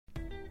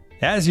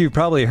As you've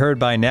probably heard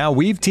by now,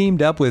 we've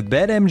teamed up with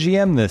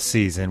BetMGM this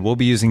season. We'll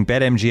be using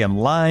BetMGM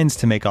lines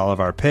to make all of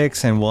our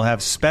picks, and we'll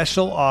have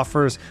special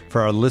offers for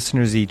our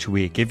listeners each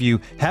week. If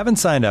you haven't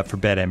signed up for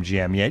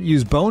BetMGM yet,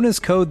 use bonus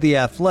code The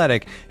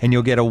Athletic, and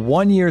you'll get a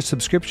 1-year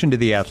subscription to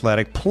The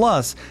Athletic,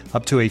 plus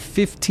up to a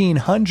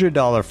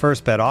 $1,500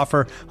 first bet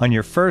offer on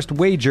your first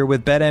wager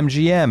with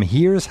BetMGM.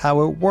 Here's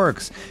how it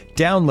works.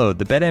 Download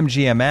the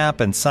BetMGM app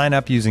and sign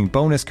up using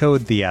bonus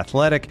code The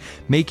Athletic.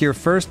 Make your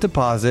first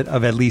deposit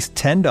of at least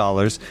 $10.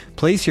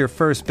 Place your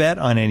first bet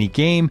on any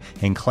game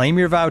and claim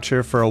your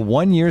voucher for a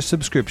 1-year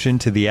subscription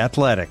to The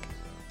Athletic.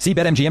 See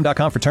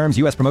BetMGM.com for terms.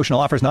 U.S. promotional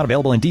offers not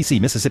available in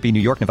D.C., Mississippi, New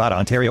York, Nevada,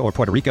 Ontario, or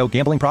Puerto Rico.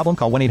 Gambling problem?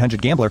 Call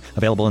 1-800-GAMBLER.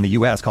 Available in the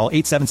U.S. Call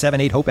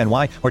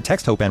 877-8-HOPE-NY or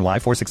text HOPE-NY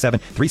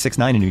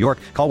 467-369 in New York.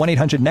 Call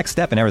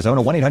 1-800-NEXT-STEP in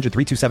Arizona.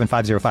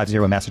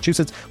 1-800-327-5050 in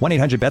Massachusetts.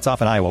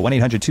 1-800-BETS-OFF in Iowa.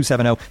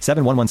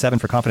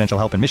 1-800-270-7117 for confidential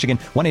help in Michigan.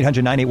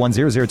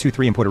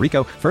 1-800-981-0023 in Puerto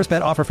Rico. First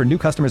bet offer for new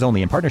customers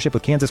only in partnership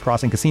with Kansas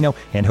Crossing Casino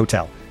and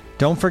Hotel.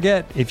 Don't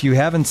forget, if you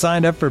haven't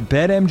signed up for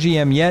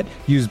BetMGM yet,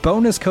 use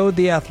bonus code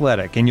The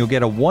Athletic, and you'll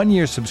get a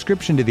 1-year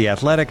subscription to The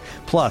Athletic,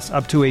 plus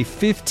up to a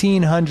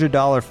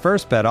 $1,500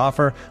 first bet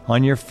offer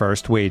on your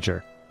first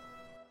wager.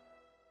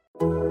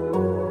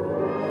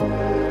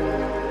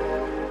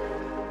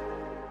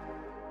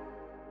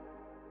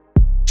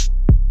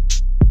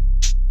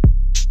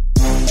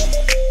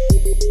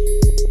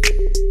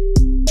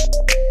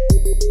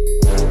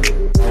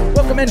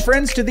 Welcome in,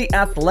 friends, to the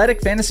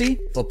Athletic Fantasy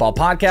Football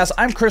Podcast.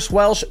 I'm Chris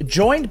Welsh,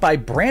 joined by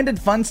Brandon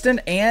Funston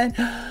and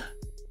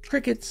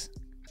crickets.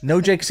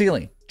 No Jake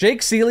Seeley.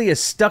 Jake Seeley is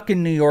stuck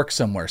in New York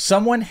somewhere.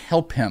 Someone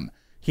help him.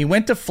 He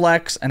went to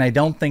Flex, and I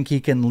don't think he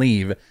can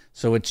leave,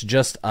 so it's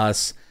just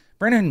us.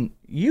 Brandon,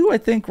 you, I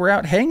think, were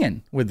out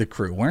hanging with the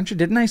crew, weren't you?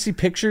 Didn't I see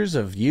pictures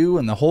of you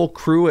and the whole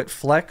crew at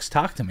Flex?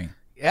 Talk to me.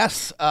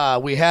 Yes,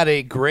 we had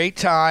a great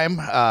time,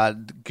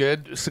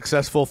 good,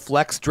 successful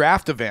Flex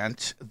draft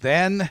event.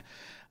 Then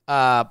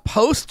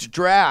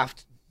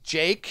post-draft,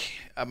 Jake,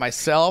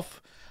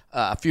 myself,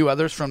 a few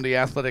others from the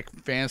Athletic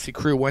Fantasy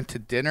crew went to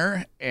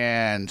dinner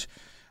and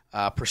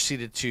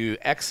proceeded to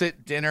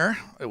exit dinner.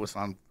 It was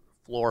on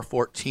floor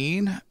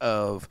 14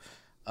 of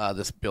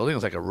this building. It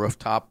was like a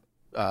rooftop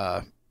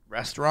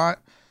restaurant.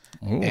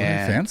 Ooh,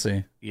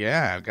 fancy.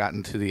 Yeah, I got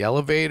into the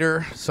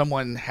elevator.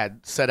 Someone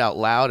had said out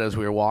loud as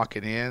we were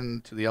walking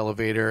in to the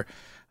elevator,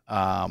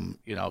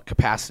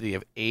 capacity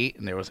of 8,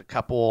 and there was a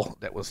couple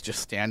that was just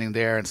standing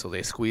there, and so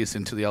they squeezed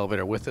into the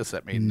elevator with us.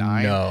 That made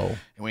 9. No.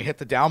 And we hit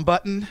the down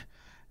button,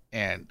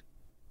 and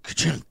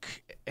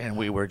ka-chunk, and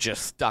we were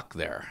just stuck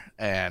there.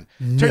 And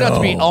it turned out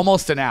to be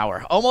almost an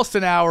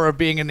hour of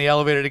being in the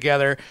elevator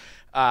together.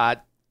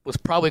 Was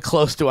probably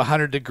close to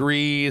 100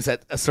 degrees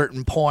at a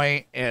certain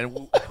point,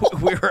 and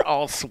we were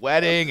all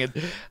sweating, and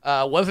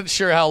wasn't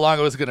sure how long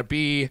it was going to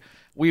be.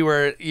 We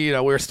were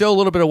still a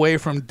little bit away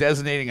from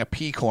designating a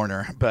pee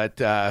corner, but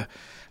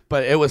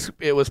it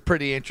was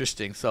pretty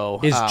interesting. So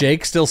is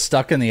Jake still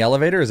stuck in the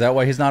elevator? Is that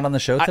why he's not on the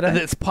show today?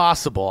 It's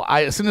possible.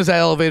 As soon as that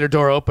elevator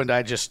door opened,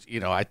 I just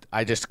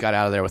got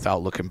out of there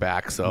without looking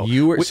back. So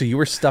you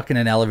were stuck in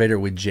an elevator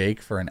with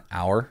Jake for an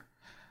hour?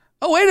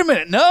 Oh, wait a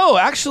minute. No,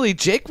 actually,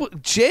 Jake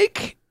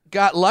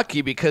got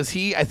lucky because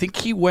I think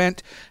he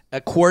went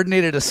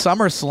coordinated a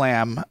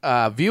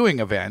SummerSlam viewing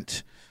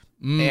event,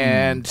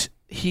 and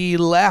he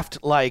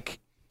left like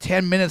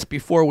 10 minutes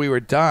before we were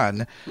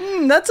done.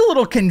 That's a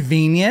little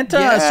convenient.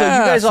 Yeah, so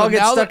you guys all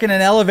get stuck in an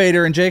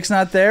elevator and Jake's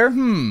not there?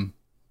 And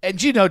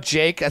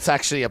Jake, that's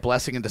actually a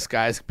blessing in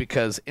disguise,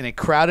 because in a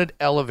crowded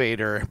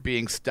elevator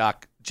being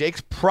stuck, Jake's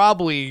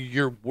probably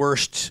your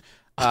worst,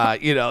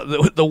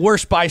 the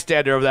worst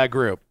bystander of that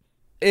group.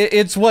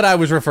 It's what I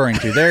was referring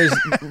to. There's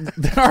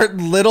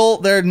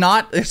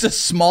a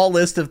small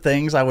list of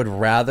things I would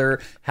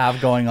rather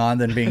have going on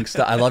than being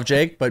stuck. I love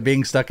Jake, but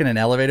being stuck in an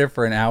elevator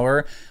for an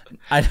hour,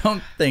 I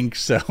don't think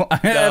so.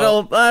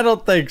 No. I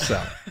don't think so.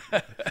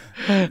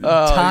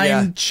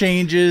 Time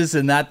changes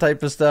and that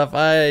type of stuff,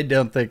 I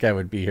don't think I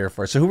would be here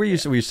for. So who were you?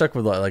 So were you stuck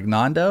with like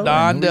Nando?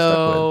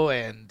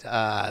 And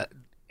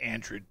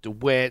Andrew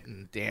DeWitt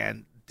and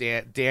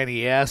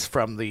Danny S.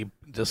 from the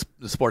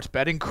sports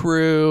betting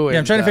crew. And,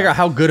 I'm trying to figure out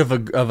how good of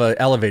a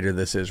elevator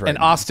this is right and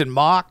now. Austin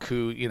Mock,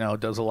 who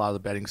does a lot of the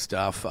betting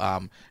stuff.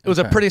 It was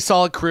a pretty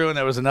solid crew, and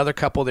there was another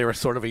couple. They were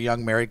sort of a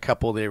young married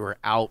couple. They were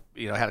out,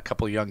 had a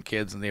couple of young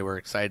kids, and they were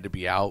excited to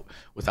be out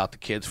without the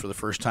kids for the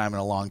first time in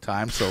a long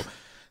time. So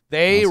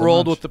they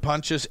rolled with the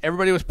punches.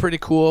 Everybody was pretty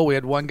cool. We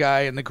had one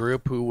guy in the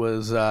group who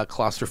was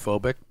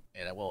claustrophobic,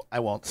 and I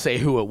won't say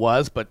who it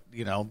was, but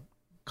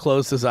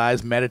closed his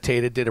eyes,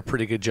 meditated, did a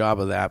pretty good job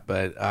of that.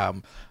 But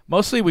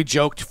mostly we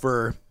joked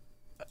for,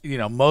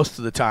 most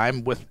of the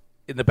time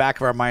in the back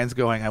of our minds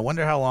going, I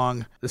wonder how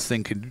long this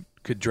thing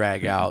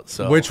drag out.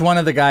 So which one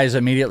of the guys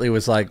immediately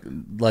was like,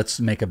 let's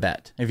make a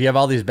bet? If you have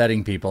all these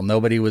betting people,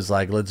 nobody was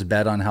like, let's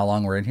bet on how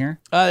long we're in here?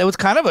 It was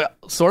kind of a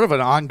sort of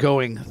an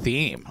ongoing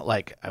theme.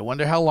 Like, I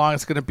wonder how long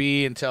it's going to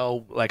be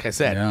until, like I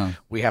said,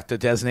 we have to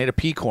designate a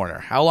pee corner.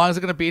 How long is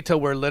it going to be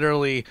till we're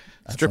literally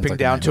stripping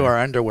down to our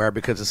underwear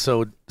because it's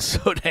so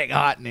dang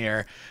hot in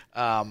here?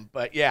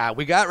 But yeah,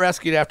 we got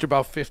rescued after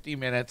about 50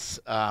 minutes.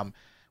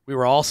 We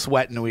were all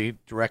sweating. We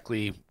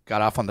directly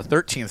got off on the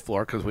 13th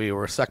floor because we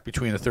were stuck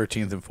between the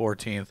 13th and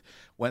 14th.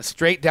 Went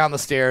straight down the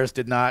stairs,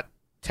 did not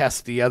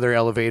test the other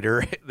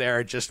elevator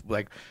there, just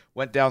like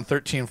went down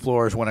 13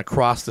 floors, went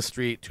across the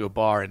street to a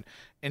bar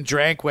and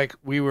drank like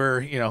we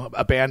were,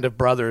 a band of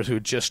brothers who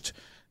just,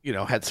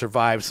 had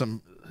survived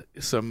some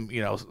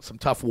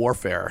tough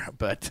warfare.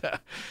 But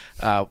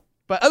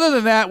other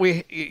than that,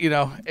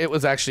 it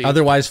was actually.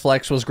 Otherwise,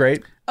 Flex was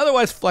great.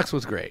 Flex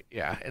was great.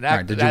 Yeah. And all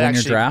right, did you win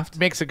your draft?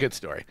 Makes a good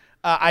story.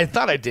 I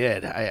thought I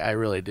did. I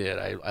really did.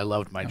 I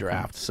loved my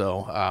draft.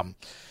 So,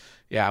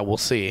 yeah, we'll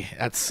see.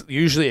 That's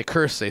usually a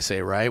curse, they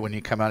say, right? When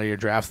you come out of your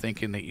draft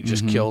thinking that you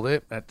just killed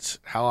it.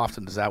 How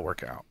often does that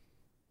work out?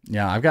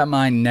 Yeah, I've got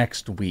mine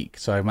next week.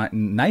 So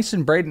I'm nice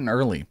and bright and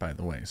early, by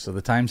the way. So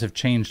the times have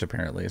changed,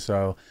 apparently.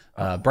 So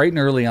bright and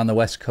early on the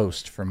West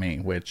Coast for me,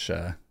 which...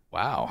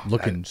 wow.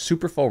 Looking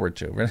super forward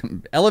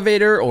to.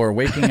 Elevator or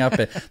waking up.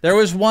 There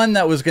was one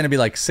that was going to be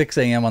like 6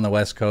 a.m. on the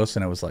West Coast,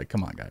 and it was like,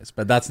 come on, guys.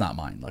 But that's not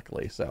mine,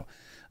 luckily. So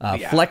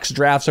flex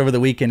drafts over the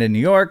weekend in New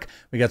York.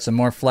 We got some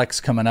more flex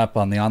coming up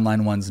on the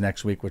online ones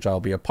next week, which I'll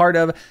be a part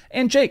of.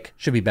 And Jake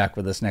should be back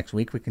with us next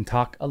week. We can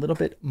talk a little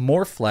bit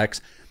more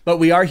flex. But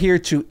we are here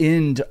to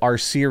end our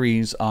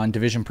series on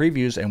division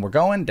previews, and we're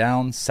going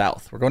down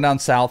south. We're going down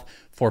south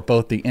for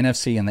both the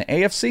NFC and the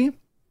AFC.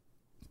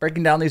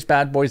 Breaking down these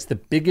bad boys, the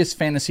biggest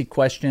fantasy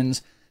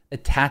questions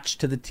attached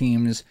to the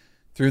teams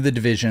through the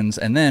divisions.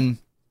 And then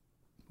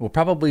we'll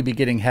probably be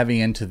getting heavy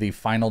into the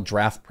final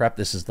draft prep.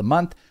 This is the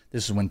month.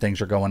 This is when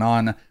things are going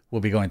on.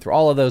 We'll be going through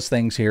all of those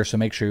things here. So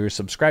make sure you're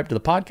subscribed to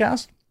the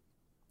podcast.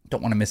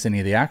 Don't want to miss any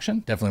of the action.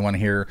 Definitely want to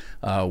hear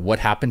what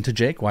happened to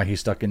Jake, why he's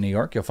stuck in New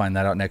York. You'll find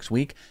that out next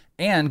week.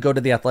 And go to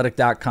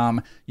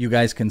theathletic.com. You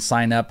guys can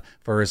sign up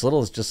for as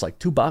little as just like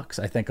 $2,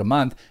 I think, a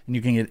month. And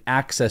you can get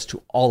access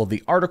to all of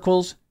the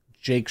articles,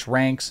 Jake's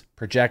ranks,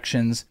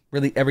 projections,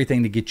 really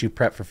everything to get you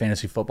prepped for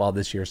fantasy football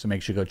this year. So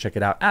make sure you go check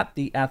it out at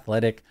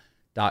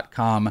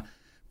theathletic.com.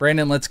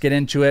 Brandon, let's get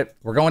into it.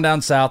 We're going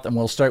down south, and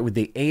we'll start with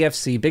the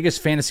AFC.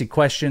 Biggest fantasy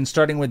question,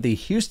 starting with the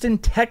Houston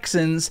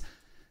Texans.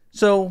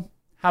 So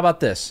how about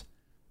this?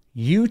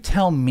 You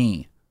tell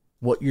me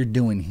what you're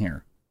doing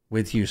here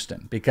with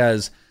Houston,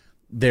 because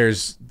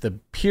there's the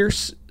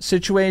Pierce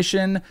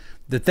situation.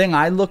 The thing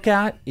I look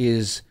at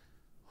is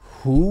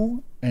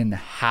who and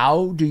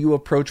how do you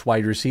approach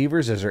wide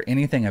receivers? Is there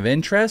anything of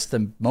interest?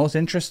 The most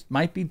interest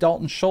might be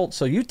Dalton Schultz.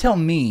 So you tell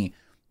me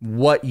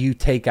what you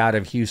take out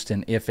of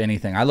Houston, if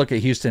anything. I look at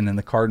Houston and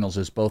the Cardinals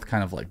as both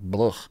kind of like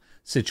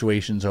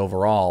situations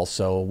overall.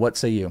 So what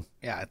say you?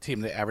 Yeah, a team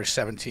that averaged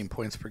 17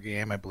 points per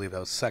game. I believe that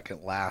was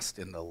second last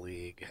in the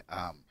league.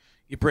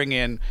 You bring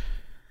in,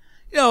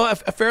 a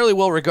fairly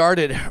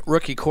well-regarded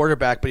rookie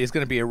quarterback, but he's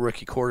going to be a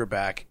rookie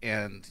quarterback,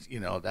 and,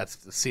 that's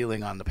the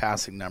ceiling on the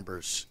passing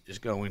numbers is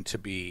going to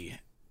be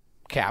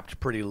capped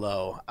pretty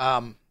low.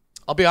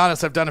 I'll be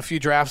honest, I've done a few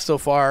drafts so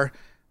far,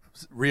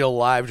 real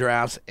live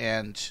drafts,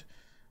 and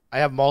I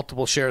have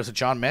multiple shares of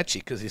John Mechie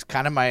because he's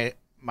kind of my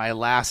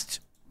last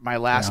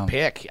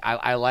pick.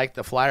 I like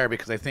the flyer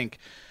because I think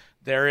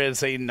there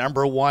is a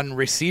number one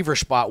receiver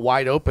spot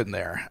wide open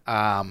there.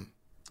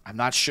 I'm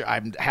not sure.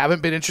 I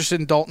haven't been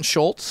interested in Dalton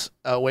Schultz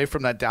away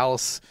from that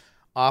Dallas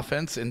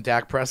offense and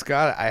Dak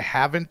Prescott.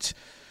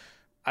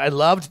 I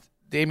loved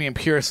Dameon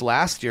Pierce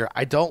last year.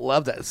 I don't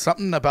love that.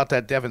 Something about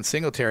that Devin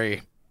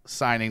Singletary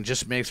signing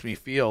just makes me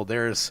feel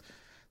there's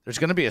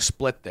going to be a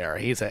split there.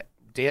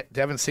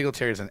 Devin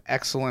Singletary is an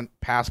excellent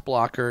pass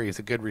blocker. He's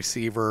a good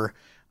receiver.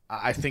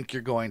 I think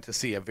you're going to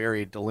see a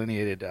very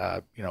delineated,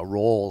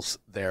 roles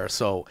there.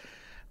 So,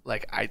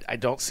 I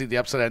don't see the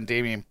upside on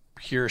Dameon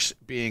Pierce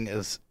being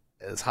as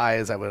high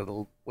as I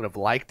would have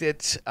liked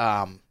it.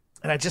 And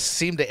I just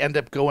seem to end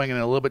up going in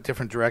a little bit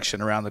different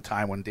direction around the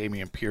time when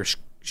Dameon Pierce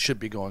should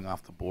be going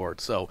off the board.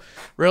 So,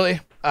 really,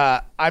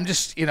 I'm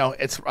just,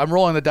 I'm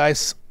rolling the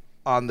dice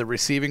on the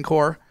receiving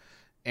core,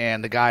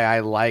 and the guy I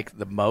like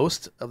the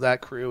most of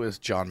that crew is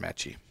John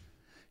Mechie.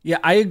 Yeah,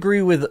 I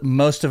agree with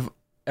most of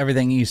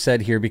everything you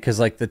said here, because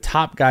the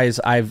top guys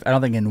I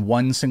don't think in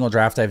one single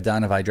draft I've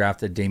done have I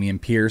drafted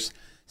Dameon Pierce.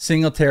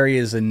 Singletary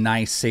is a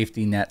nice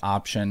safety net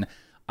option.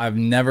 I've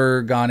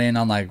never gone in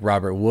on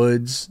Robert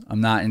Woods.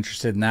 I'm not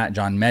interested in that.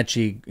 John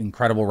Mechie,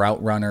 incredible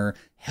route runner,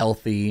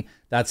 healthy.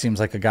 That seems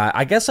like a guy.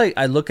 I guess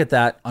I look at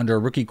that under a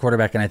rookie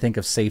quarterback and I think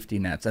of safety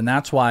nets, and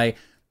that's why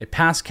a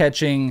pass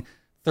catching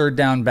third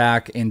down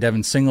back in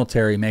Devin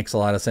Singletary makes a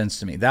lot of sense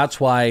to me. That's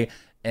why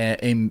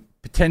a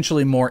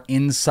potentially more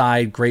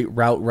inside great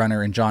route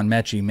runner in John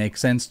Mechie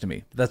makes sense to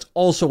me. That's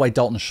also why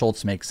Dalton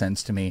Schultz makes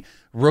sense to me.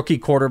 Rookie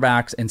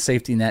quarterbacks and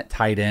safety net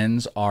tight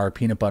ends are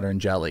peanut butter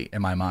and jelly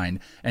in my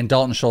mind. And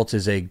Dalton Schultz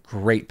is a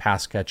great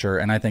pass catcher.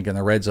 And I think in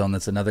the red zone,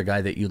 that's another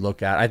guy that you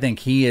look at. I think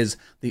he is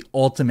the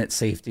ultimate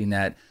safety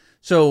net.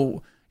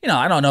 So,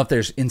 I don't know if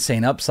there's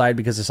insane upside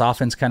because this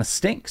offense kind of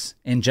stinks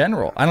in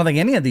general. I don't think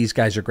any of these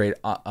guys are great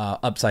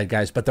upside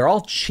guys, but they're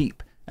all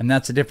cheap. And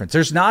that's the difference.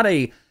 There's not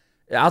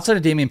outside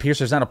of Dameon Pierce,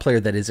 there's not a player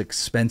that is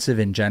expensive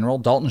in general.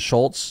 Dalton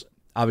Schultz,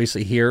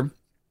 obviously here,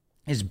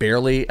 is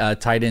barely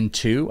tight end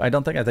 2. I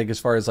think as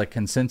far as like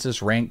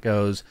consensus rank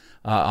goes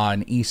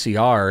on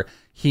ECR,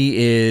 he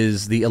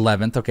is the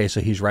 11th. Okay,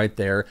 so he's right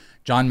there.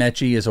 John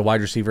Mechie is a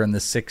wide receiver in the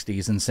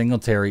 60s, and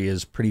Singletary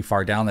is pretty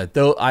far down there.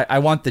 Though I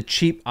want the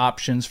cheap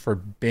options for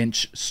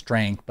bench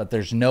strength, but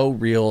there's no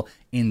real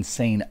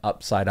insane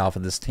upside off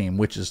of this team,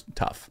 which is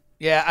tough.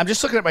 Yeah, I'm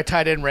just looking at my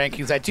tight end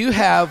rankings. I do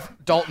have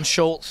Dalton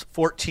Schultz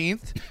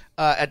 14th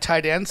at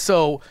tight end,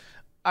 so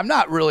I'm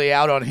not really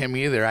out on him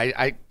either.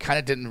 I kind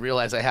of didn't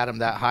realize I had him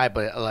that high,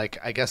 but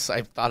I guess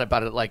I thought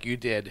about it like you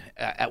did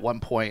at one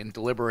point and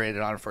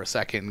deliberated on it for a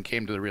second and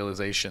came to the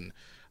realization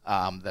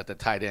that the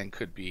tight end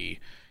could be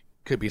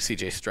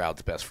C.J.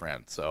 Stroud's best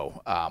friend.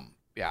 So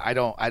yeah, I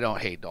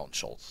don't hate Dalton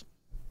Schultz.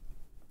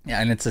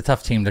 Yeah, and it's a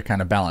tough team to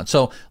kind of balance.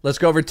 So let's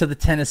go over to the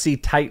Tennessee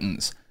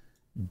Titans.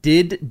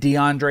 Did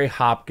DeAndre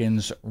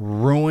Hopkins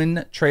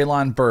ruin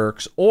Treylon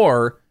Burks,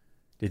 or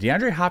did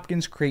DeAndre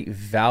Hopkins create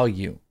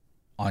value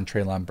on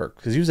Treylon Burks?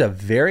 Because he was a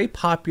very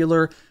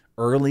popular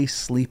early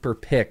sleeper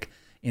pick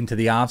into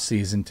the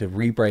offseason to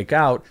re-break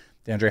out.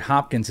 DeAndre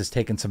Hopkins has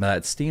taken some of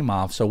that steam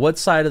off. So what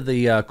side of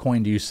the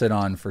coin do you sit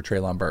on for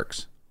Treylon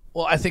Burks?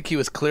 Well, I think he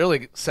was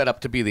clearly set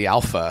up to be the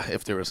alpha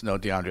if there was no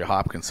DeAndre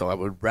Hopkins. So I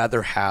would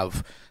rather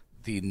have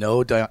the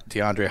no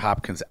DeAndre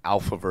Hopkins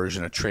alpha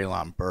version of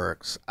Treylon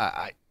Burks.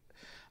 I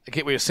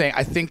get what you're saying.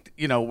 I think,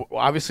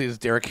 obviously is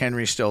Derrick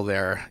Henry still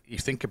there. You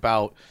think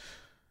about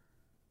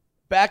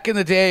back in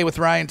the day with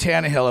Ryan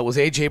Tannehill, it was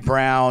A.J.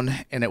 Brown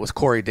and it was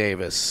Corey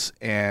Davis.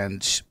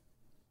 And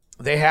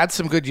they had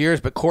some good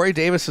years, but Corey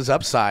Davis's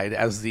upside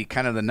as the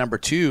kind of the number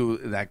 2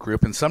 in that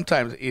group. And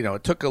sometimes,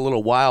 it took a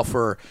little while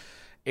for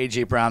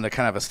A.J. Brown to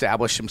kind of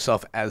establish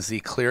himself as the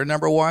clear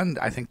number 1.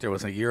 I think there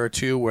was a year or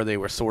two where they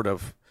were sort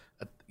of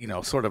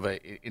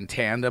in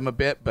tandem a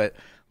bit. But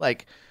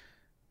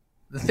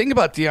the thing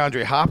about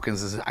DeAndre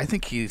Hopkins is I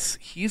think he's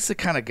the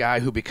kind of guy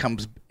who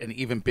becomes an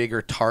even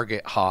bigger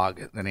target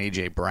hog than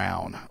A.J.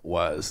 Brown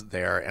was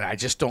there. And I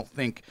just don't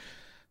think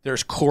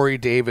there's Corey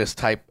Davis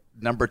type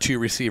number 2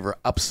 receiver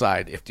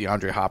upside if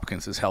DeAndre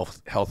Hopkins is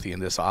healthy in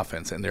this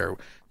offense and they're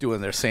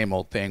doing their same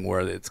old thing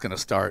where it's going to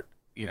start,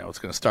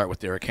 with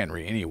Derrick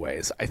Henry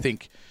anyways. I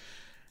think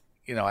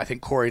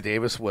Corey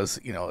Davis was,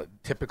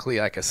 typically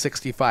like a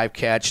 65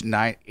 catch,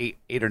 8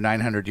 or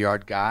 900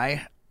 yard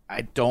guy.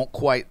 I don't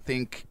quite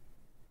think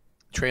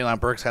Treylon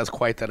Burks has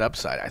quite that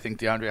upside. I think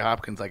DeAndre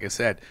Hopkins, like I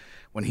said,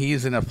 when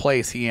he's in a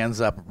place, he ends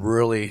up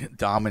really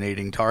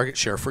dominating target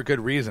share for good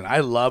reason. I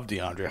love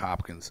DeAndre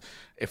Hopkins.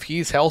 If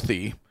he's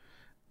healthy,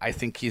 I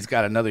think he's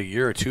got another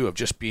year or two of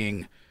just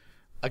being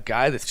a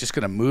guy that's just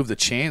going to move the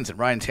chains, and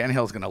Ryan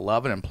Tannehill is going to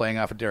love it and playing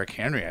off of Derrick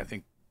Henry. I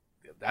think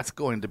that's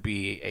going to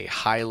be a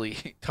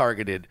highly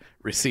targeted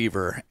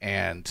receiver.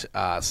 And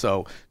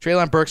so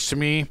Treylon Burks, to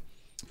me,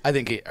 I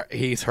think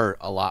he's hurt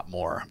a lot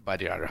more by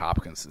DeAndre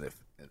Hopkins.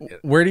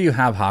 Where do you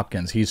have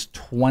Hopkins? He's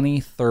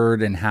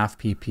 23rd in half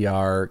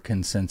PPR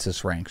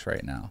consensus ranks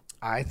right now.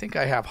 I think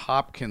I have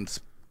Hopkins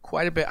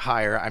quite a bit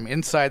higher. I'm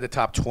inside the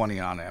top 20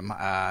 on him,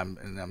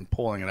 and I'm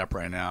pulling it up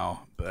right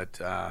now.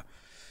 But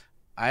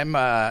I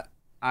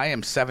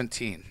am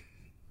 17.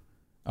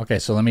 Okay,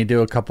 so let me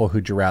do a couple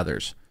who'd you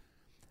rathers.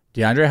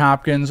 DeAndre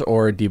Hopkins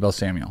or Deebo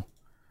Samuel?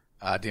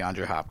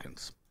 DeAndre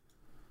Hopkins.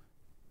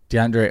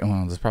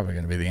 That's probably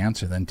going to be the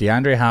answer then.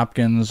 DeAndre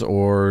Hopkins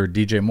or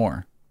DJ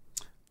Moore?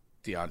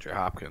 DeAndre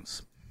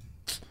Hopkins.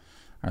 All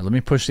right, let me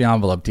push the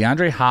envelope.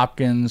 DeAndre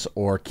Hopkins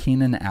or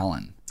Keenan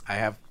Allen? I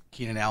have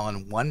Keenan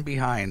Allen one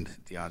behind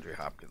DeAndre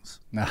Hopkins.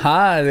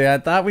 Aha, I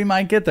thought we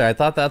might get there. I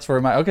thought that's where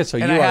we might. Okay, so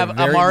and you I have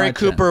are Amari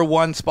Cooper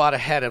one spot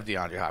ahead of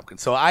DeAndre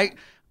Hopkins. So I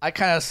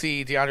kind of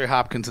see DeAndre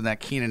Hopkins in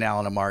that Keenan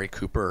Allen Amari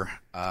Cooper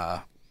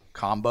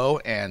combo,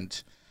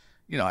 and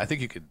I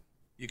think you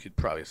could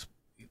probably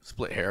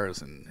split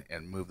hairs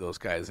and move those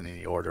guys in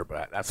any order,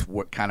 but that's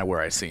kind of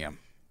where I see him.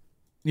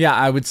 Yeah,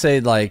 I would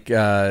say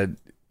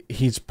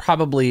he's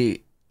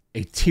probably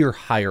a tier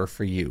higher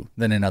for you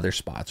than in other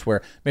spots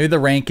where maybe the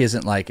rank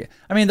isn't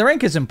the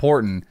rank is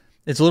important.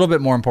 It's a little bit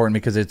more important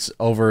because it's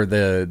over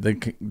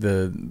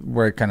the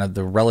where kind of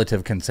the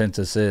relative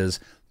consensus is.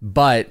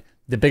 But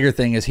the bigger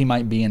thing is he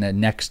might be in a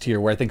next tier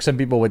where I think some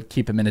people would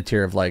keep him in a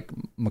tier of like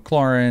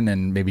McLaurin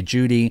and maybe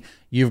Judy.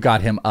 You've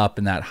got him up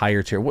in that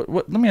higher tier.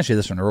 Let me ask you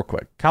this one real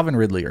quick. Calvin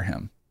Ridley or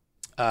him?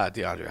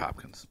 DeAndre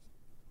Hopkins.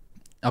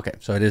 Okay,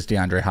 so it is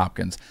DeAndre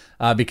Hopkins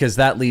because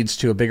that leads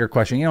to a bigger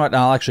question. You know what?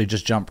 I'll actually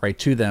just jump right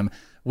to them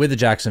with the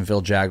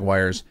Jacksonville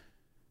Jaguars.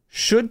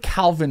 Should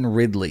Calvin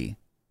Ridley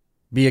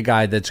be a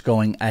guy that's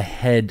going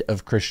ahead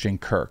of Christian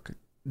Kirk?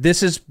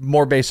 This is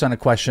more based on a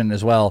question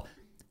as well.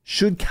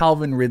 Should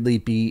Calvin Ridley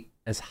be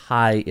as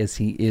high as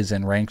he is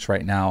in ranks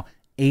right now?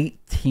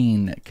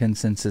 18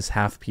 consensus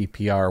half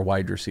PPR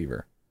wide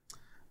receiver.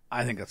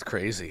 I think that's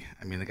crazy.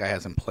 I mean, the guy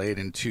hasn't played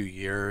in 2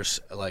 years.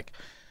 Like,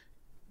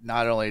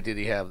 not only did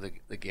he have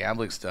the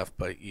gambling stuff,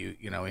 but he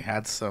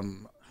had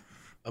some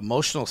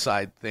emotional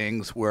side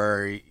things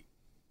where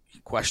he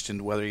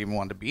questioned whether he even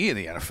wanted to be in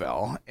the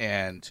NFL.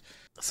 And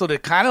so to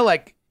kind of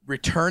like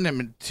return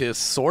him to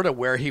sort of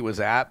where he was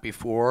at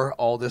before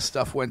all this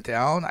stuff went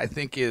down, I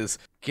think is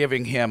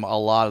giving him a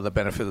lot of the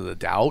benefit of the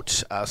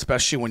doubt,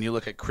 especially when you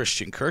look at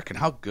Christian Kirk and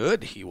how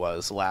good he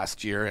was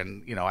last year.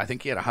 And, I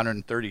think he had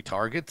 130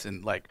 targets,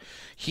 and like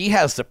he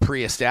has the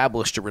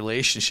pre-established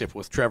relationship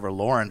with Trevor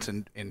Lawrence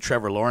in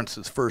Trevor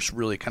Lawrence's first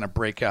really kind of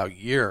breakout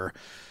year.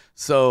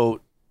 So,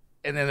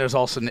 and then there's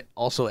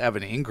also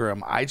Evan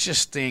Ingram. I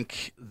just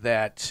think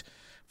that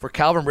for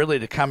Calvin Ridley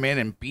to come in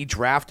and be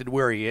drafted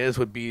where he is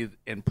would be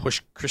and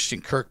push Christian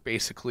Kirk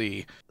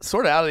basically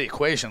sort of out of the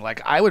equation.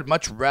 Like, I would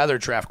much rather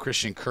draft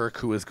Christian Kirk,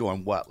 who is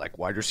going like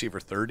wide receiver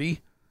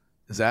 30?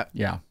 Is that?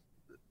 Yeah.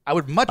 I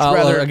would much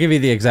rather. I'll give you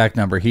the exact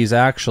number. I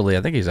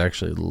think he's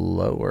actually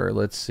lower.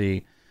 Let's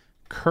see.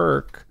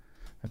 Kirk,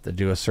 I have to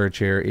do a search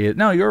here.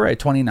 No, you're right,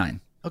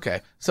 29. Okay.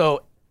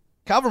 So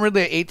Calvin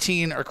Ridley at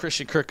 18 or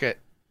Christian Kirk at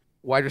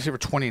wide receiver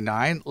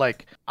 29.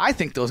 Like, I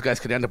think those guys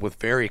could end up with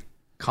very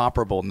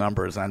comparable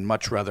numbers. I'd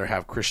much rather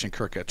have Christian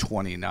Kirk at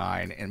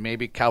 29, and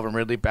maybe Calvin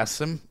Ridley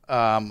bests him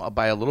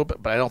by a little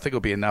bit, but I don't think it'll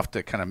be enough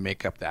to kind of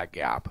make up that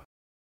gap.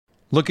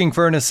 Looking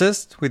for an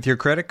assist with your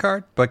credit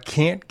card, but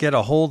can't get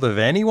a hold of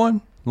anyone?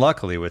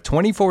 Luckily, with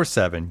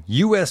 24/7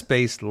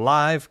 U.S.-based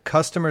live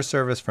customer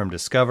service from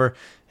Discover,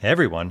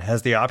 everyone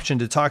has the option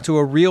to talk to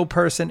a real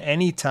person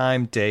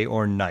anytime, day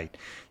or night.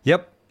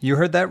 Yep, you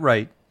heard that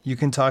right. You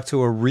can talk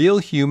to a real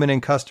human in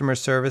customer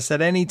service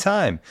at any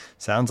time.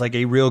 Sounds like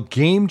a real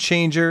game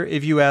changer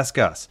if you ask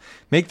us.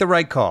 Make the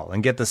right call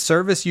and get the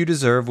service you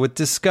deserve with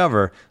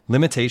Discover.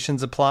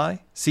 Limitations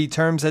apply. See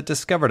terms at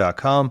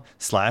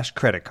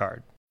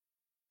discover.com/creditcard.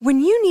 When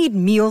you need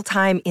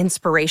mealtime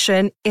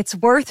inspiration, it's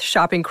worth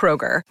shopping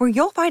Kroger, where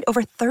you'll find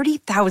over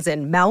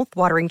 30,000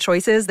 mouth-watering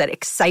choices that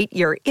excite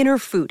your inner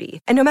foodie.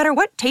 And no matter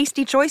what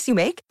tasty choice you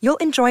make, you'll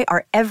enjoy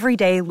our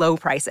everyday low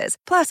prices,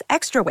 plus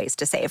extra ways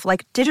to save,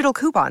 like digital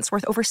coupons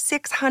worth over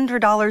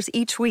 $600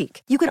 each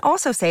week. You can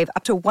also save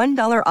up to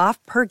 $1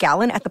 off per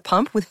gallon at the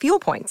pump with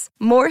fuel points.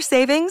 More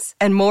savings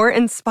and more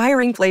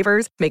inspiring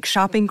flavors make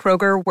shopping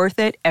Kroger worth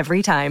it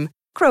every time.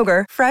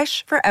 Kroger,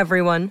 fresh for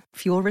everyone.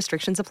 Fuel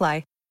restrictions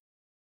apply.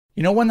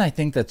 One I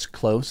think that's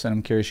close, and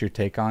I'm curious your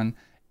take on,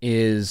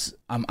 is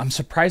I'm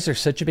surprised there's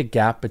such a big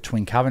gap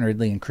between Calvin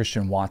Ridley and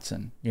Christian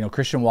Watson.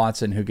 Christian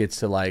Watson, who gets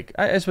to, like,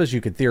 I suppose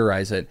you could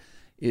theorize it,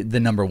 the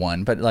number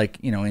one, but like,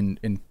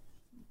 in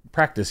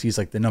practice, he's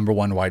like the number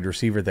one wide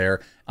receiver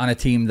there on a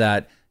team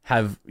that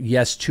have,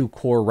 yes, 2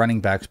 core running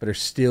backs, but are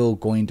still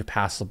going to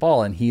pass the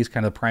ball. And he's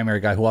kind of the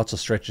primary guy who also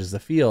stretches the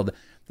field.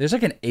 There's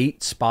like an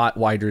 8-spot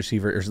wide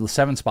receiver or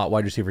 7-spot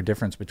wide receiver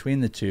difference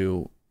between the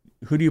two.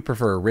 Who do you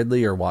prefer,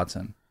 Ridley or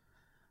Watson?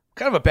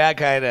 Kind of a bad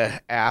guy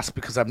to ask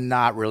because I'm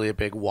not really a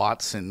big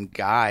Watson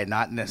guy,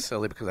 not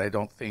necessarily because I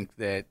don't think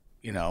that,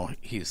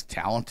 he's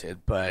talented,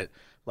 but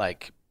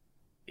like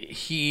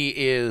he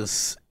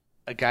is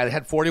a guy that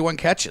had 41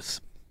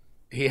 catches.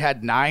 He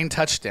had 9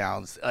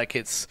 touchdowns. Like,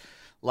 it's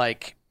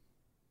like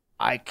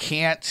I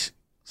can't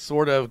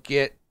sort of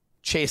get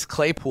Chase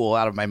Claypool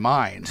out of my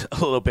mind a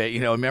little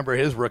bit. Remember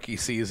his rookie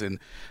season.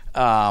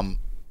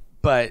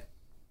 But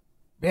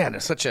man,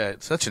 it's such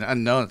an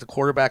unknown at the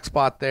quarterback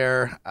spot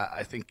there.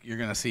 I think you're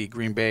going to see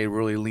Green Bay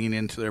really lean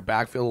into their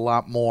backfield a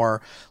lot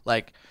more.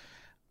 Like,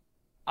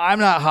 I'm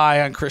not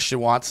high on Christian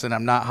Watson.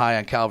 I'm not high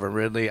on Calvin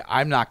Ridley.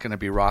 I'm not going to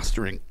be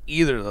rostering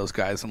either of those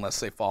guys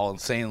unless they fall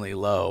insanely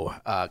low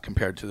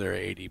compared to their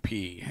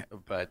ADP.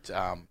 But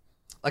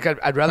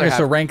I'd rather have.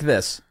 So rank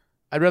this.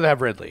 I'd rather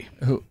have Ridley.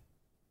 Who?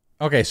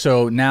 Okay,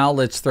 so now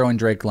let's throw in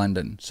Drake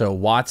London. So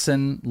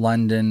Watson,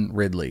 London,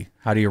 Ridley.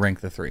 How do you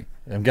rank the 3?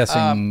 I'm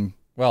guessing.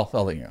 Well,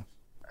 I'll let you know.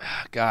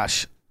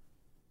 Gosh,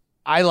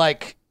 I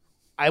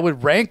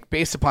would rank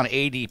based upon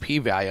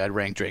ADP value. I'd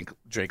rank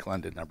Drake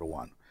London number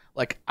 1.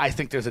 Like, I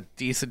think there's a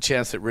decent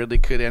chance that Ridley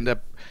could end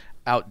up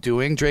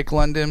outdoing Drake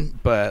London,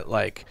 but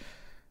like,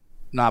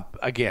 not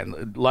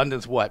again.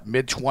 London's what,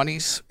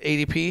 mid-20s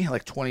ADP,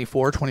 like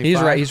 24, 25.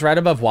 He's right. He's right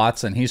above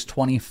Watson. He's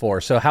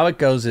 24. So how it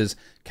goes is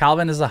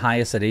Calvin is the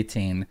highest at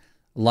 18.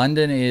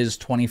 London is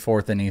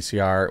 24th in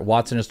ECR.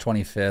 Watson is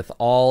 25th.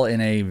 All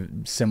in a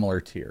similar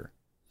tier.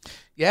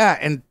 Yeah,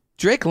 and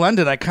Drake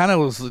London, I kind of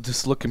was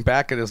just looking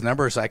back at his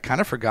numbers. I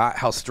kind of forgot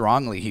how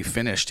strongly he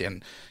finished.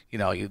 And,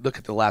 you look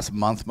at the last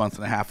month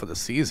and a half of the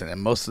season,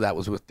 and most of that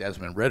was with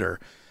Desmond Ridder.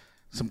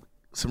 Some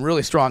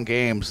really strong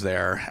games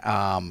there.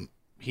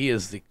 He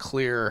is the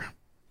clear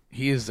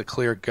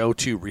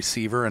go-to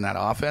receiver in that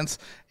offense,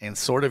 and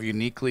sort of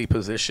uniquely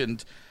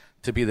positioned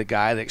to be the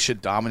guy that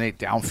should dominate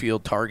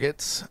downfield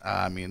targets.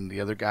 I mean,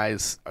 the other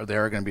guys are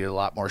going to be a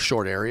lot more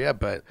short area,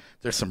 but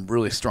there's some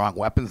really strong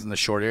weapons in the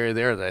short area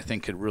there that I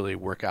think could really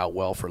work out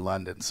well for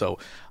London. So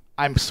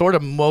I'm sort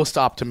of most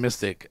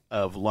optimistic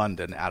of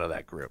London out of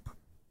that group.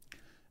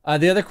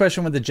 The other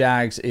question with the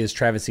Jags is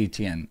Travis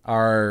Etienne.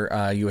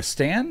 Are you a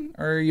stan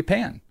or are you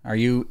pan? Are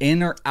you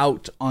in or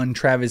out on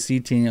Travis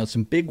Etienne? You know,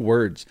 some big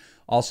words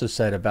also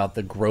said about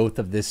the growth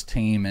of this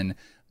team and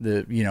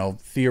the, you know,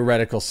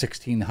 theoretical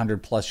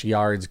 1,600 plus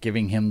yards,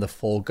 giving him the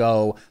full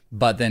go.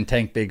 But then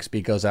Tank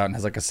Bigsby goes out and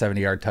has like a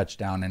 70-yard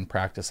touchdown in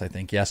practice, I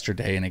think,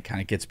 yesterday, and it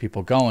kind of gets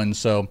people going.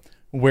 So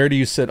where do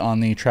you sit on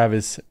the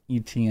Travis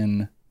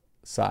Etienne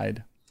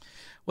side?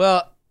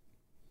 Well,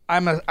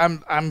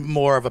 I'm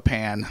more of a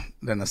pan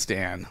than a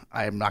stan.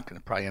 I'm not going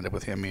to probably end up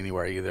with him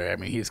anywhere either. I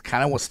mean, he's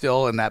kind of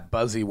still in that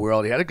buzzy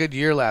world. He had a good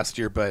year last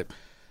year, but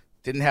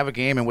didn't have a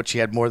game in which he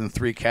had more than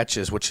 3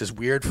 catches, which is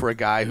weird for a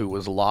guy who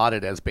was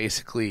lauded as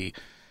basically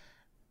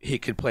he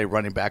could play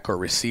running back or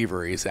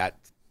receiver. He's that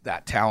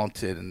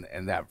talented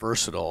and that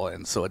versatile.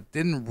 And so it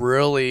didn't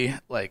really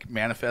like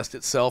manifest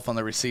itself on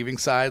the receiving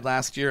side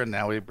last year. And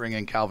now we bring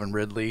in Calvin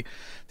Ridley.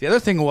 The other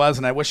thing was,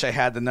 and I wish I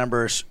had the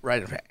numbers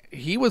right,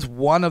 he was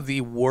one of the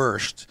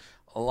worst,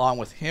 along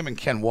with him and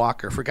Ken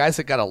Walker, for guys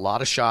that got a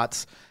lot of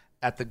shots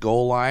at the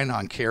goal line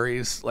on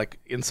carries, like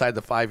inside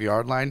the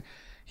 5-yard line.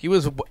 He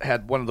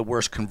had one of the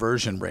worst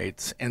conversion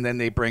rates. And then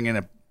they bring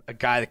in a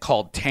guy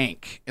called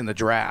Tank in the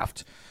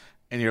draft.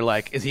 And you're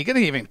like, is he going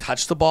to even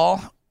touch the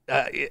ball?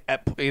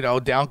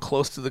 Down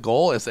close to the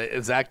goal? Is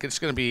that just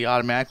going to be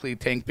automatically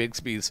Tank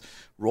Bigsby's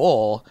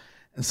role?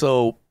 And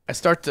so I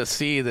start to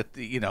see that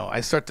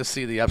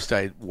the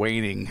upside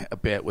waning a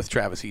bit with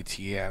Travis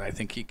Etienne. I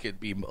think he could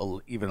be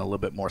even a little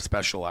bit more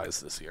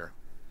specialized this year.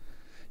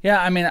 Yeah,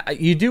 I mean,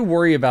 you do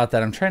worry about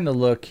that. I'm trying to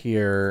look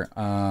here.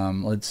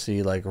 Let's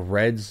see, like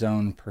red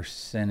zone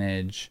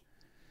percentage.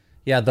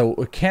 Yeah,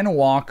 the Ken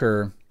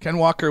Walker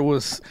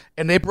was,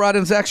 and they brought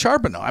in Zach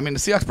Charbonneau. I mean, the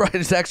Seahawks brought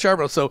in Zach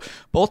Charbonneau. So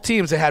both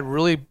teams that had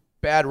really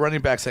bad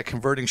running backs at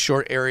converting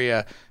short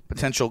area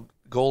potential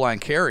goal line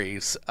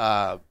carries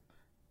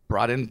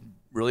brought in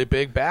really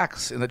big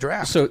backs in the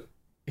draft. So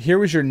here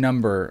was your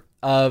number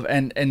of,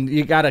 and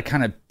you got to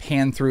kind of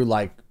pan through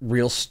like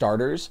real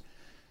starters.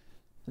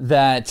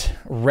 That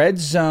red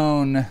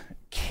zone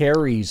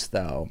carries,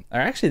 though, or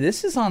actually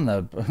this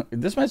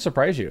might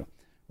surprise you.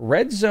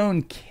 Red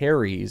zone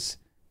carries,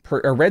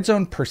 or red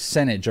zone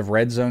percentage of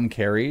red zone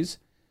carries,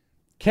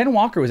 Ken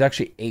Walker was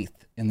actually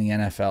 8th in the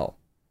NFL.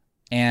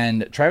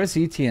 And Travis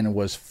Etienne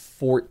was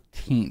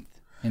 14th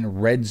in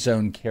red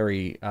zone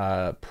carry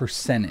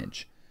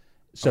percentage.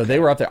 So They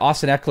were up there.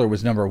 Austin Eckler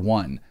was number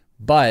 1.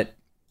 But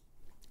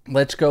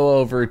let's go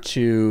over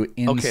to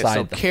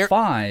inside the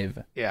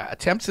 5. Yeah,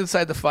 attempts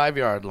inside the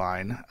 5-yard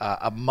line.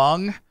 I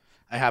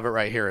have it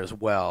right here as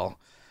well.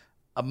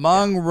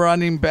 Among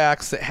running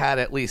backs that had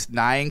at least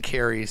 9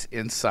 carries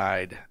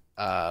inside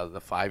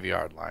the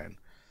 5-yard line,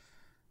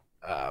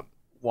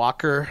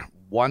 Walker,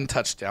 1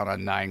 touchdown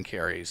on 9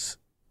 carries.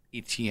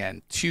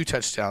 Etienne, 2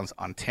 touchdowns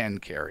on 10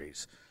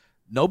 carries.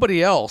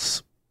 Nobody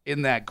else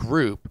in that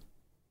group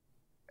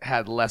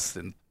had less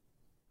than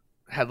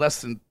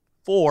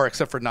 4,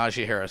 except for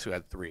Najee Harris, who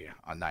had 3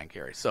 on 9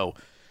 carries. So,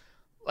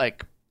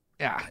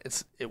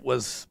 it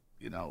was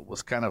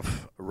kind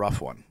of a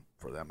rough one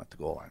for them at the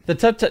goal line. The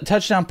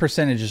touchdown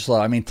percentage is low.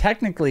 I mean,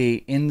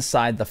 technically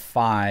inside the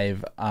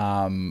 5,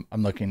 I'm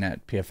looking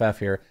at PFF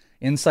here.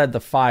 Inside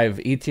the 5,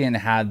 Etienne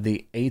had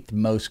the 8th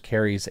most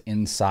carries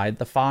inside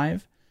the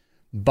 5,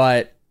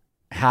 but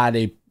had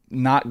a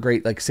not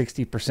great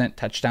 60%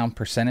 touchdown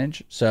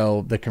percentage.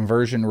 So the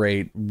conversion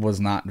rate was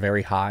not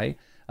very high,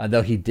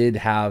 though he did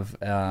have,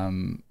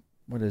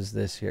 what is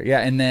this here? Yeah,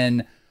 and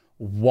then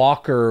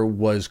Walker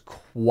was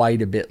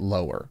quite a bit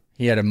lower.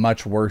 He had a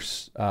much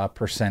worse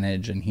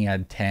percentage, and he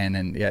had 10.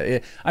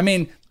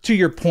 And to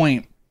your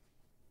point,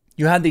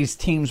 you had these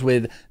teams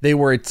they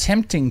were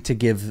attempting to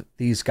give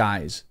these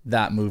guys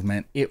that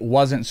movement. It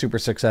wasn't super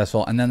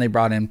successful, and then they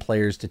brought in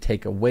players to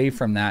take away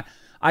from that.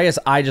 I guess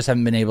I just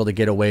haven't been able to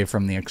get away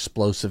from the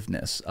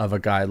explosiveness of a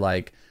guy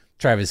like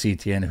Travis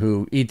Etienne,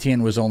 who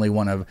Etienne was only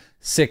one of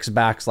 6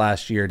 backs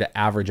last year to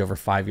average over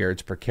 5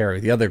 yards per carry.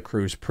 The other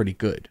crew is pretty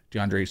good.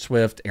 DeAndre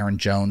Swift, Aaron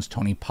Jones,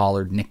 Tony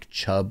Pollard, Nick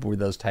Chubb were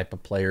those type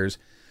of players.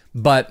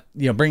 But,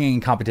 bringing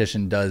in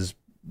competition does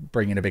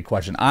bring in a big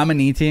question. I'm an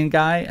Etienne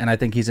guy, and I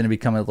think he's going to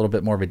become a little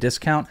bit more of a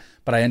discount,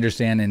 but I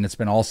understand, and it's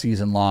been all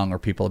season long where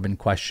people have been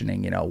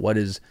questioning,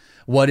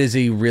 what is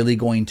he really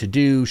going to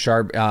do?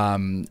 Tank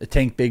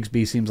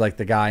Bigsby seems like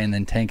the guy, and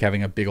then Tank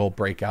having a big old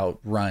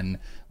breakout run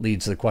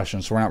leads to the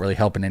question. So we're not really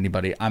helping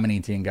anybody. I'm an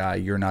Etienne guy.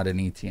 You're not an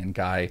Etienne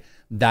guy.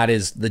 That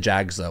is the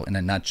Jags, though, in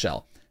a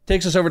nutshell.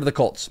 Takes us over to the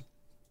Colts.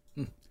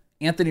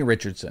 Anthony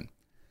Richardson.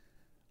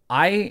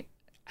 I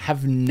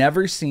have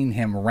never seen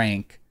him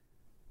rank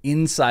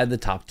inside the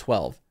top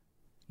 12.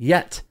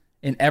 Yet,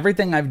 in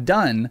everything I've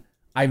done,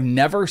 I've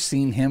never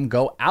seen him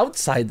go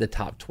outside the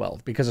top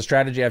 12, because a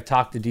strategy I've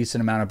talked a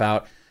decent amount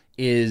about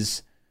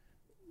is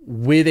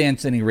with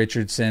Anthony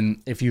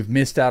Richardson, if you've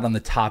missed out on the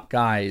top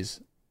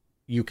guys,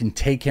 you can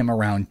take him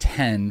around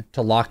 10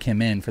 to lock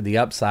him in for the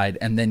upside,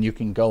 and then you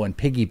can go and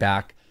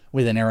piggyback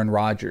with an Aaron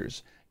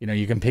Rodgers.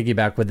 You can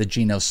piggyback with a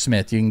Geno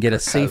Smith. You can get a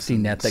safety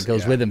net that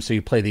goes with him so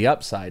you play the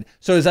upside.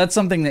 So is that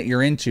something that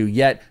you're into,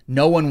 yet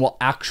no one will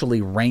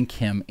actually rank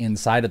him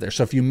inside of there?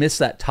 So if you miss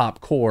that top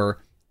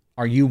core,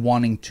 are you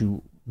wanting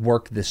to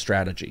work this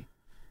strategy?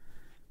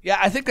 Yeah,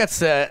 I think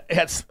that's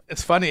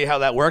it's funny how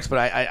that works, but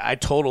I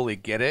totally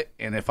get it.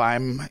 And if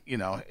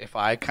if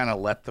I kind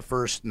of let the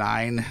first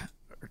 9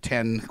 or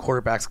 10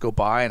 quarterbacks go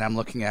by, and I'm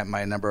looking at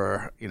my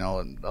number,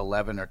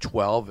 11 or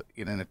 12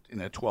 in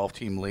a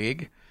 12-team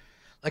league,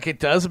 like it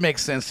does make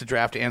sense to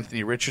draft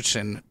Anthony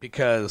Richardson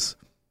because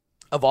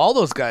of all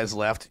those guys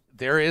left,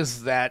 there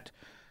is that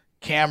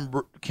Cam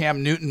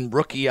Newton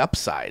rookie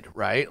upside,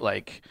 right?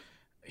 Like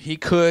he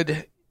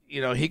could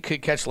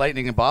catch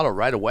lightning in a bottle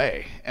right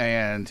away.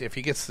 And if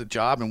he gets the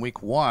job in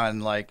week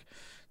 1, like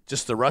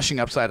just the rushing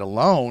upside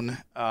alone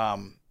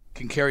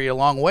can carry you a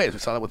long way. We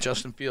saw that with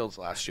Justin Fields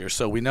last year.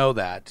 So we know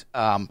that.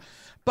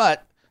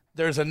 But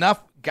there's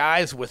enough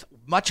guys with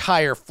much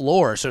higher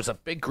floors. There's a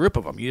big group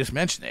of them. You just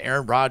mentioned it.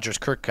 Aaron Rodgers,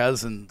 Kirk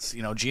Cousins,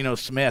 Geno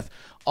Smith,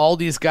 all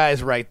these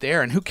guys right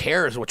there. And who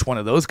cares which one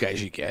of those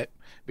guys you get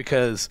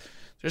because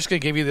they're just going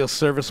to give you those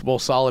serviceable,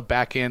 solid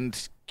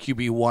back-end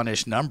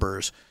QB1-ish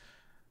numbers.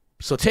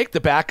 So take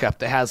the backup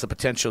that has the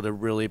potential to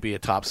really be a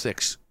top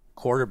 6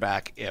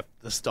 quarterback if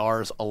the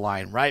stars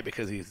align right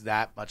because he's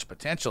that much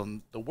potential.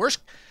 And the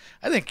worst,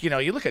 I think,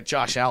 you look at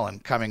Josh Allen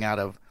coming out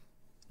of,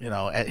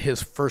 at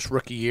his first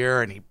rookie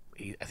year, and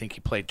I think he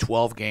played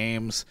 12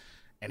 games,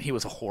 and he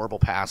was a horrible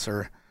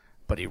passer,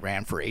 but he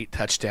ran for 8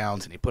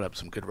 touchdowns, and he put up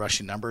some good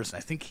rushing numbers. And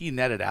I think he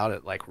netted out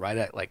at right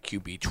at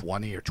QB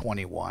 20 or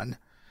 21.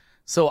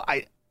 So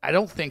I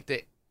don't think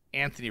that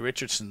Anthony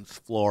Richardson's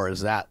floor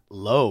is that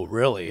low,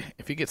 really.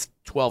 If he gets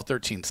 12,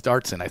 13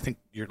 starts in, I think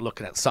you're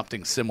looking at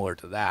something similar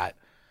to that.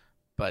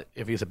 But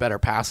if he's a better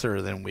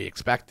passer than we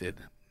expected,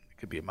 it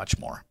could be much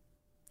more.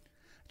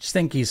 I just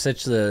think he's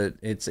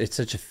it's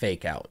such a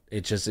fake out.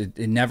 It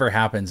never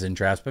happens in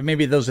drafts, but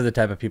maybe those are the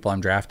type of people I'm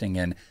drafting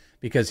in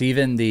because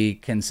even the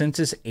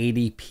consensus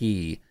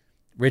ADP,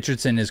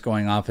 Richardson is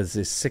going off as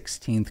his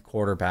 16th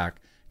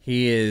quarterback.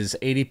 He is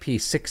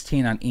ADP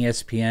 16 on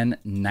ESPN,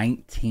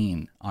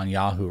 19 on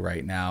Yahoo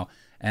right now.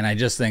 And I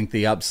just think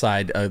the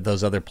upside of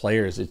those other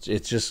players, it's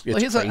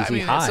crazy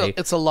high.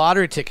 It's a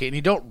lottery ticket, and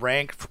you don't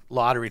rank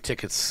lottery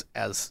tickets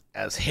as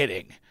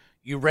hitting.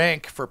 You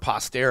rank for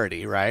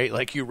posterity, right?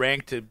 Like you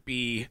rank to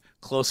be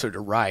closer to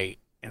right.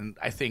 And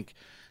I think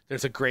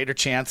there's a greater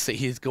chance that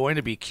he's going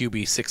to be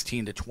QB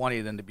 16 to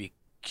 20 than to be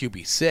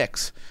QB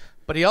 6.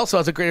 But he also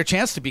has a greater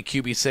chance to be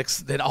QB 6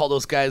 than all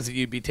those guys that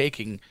you'd be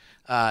taking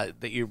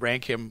that you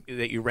rank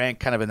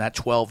kind of in that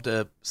 12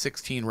 to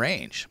 16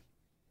 range.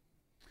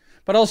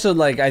 But also,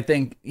 I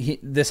think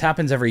this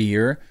happens every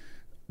year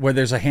where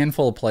there's a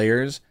handful of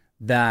players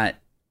that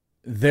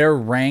their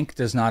rank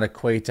does not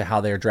equate to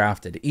how they're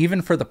drafted.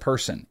 Even for the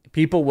person,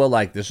 people will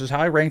this is how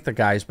I rank the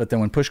guys, but then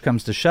when push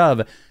comes to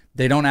shove,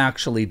 they don't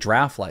actually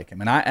draft like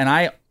him. And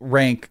I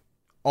rank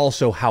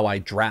also how I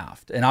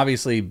draft. And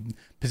obviously,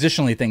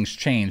 positionally things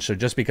change. So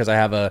just because I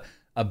have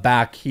a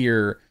back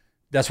here,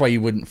 that's why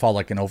you wouldn't fall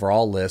an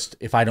overall list.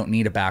 If I don't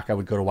need a back, I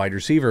would go to wide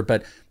receiver.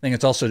 But I think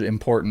it's also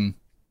important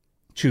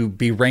to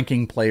be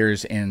ranking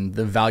players in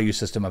the value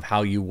system of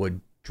how you would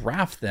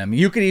draft them.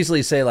 You could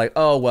easily say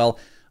oh, well,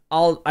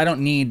 I don't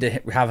need to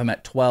have him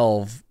at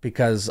 12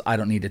 because I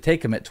don't need to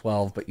take him at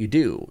 12, but you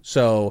do.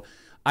 So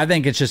I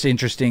think it's just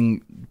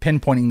interesting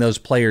pinpointing those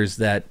players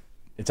that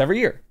it's every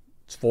year.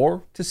 It's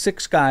 4 to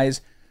 6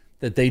 guys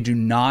that they do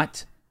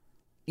not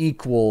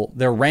equal.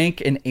 Their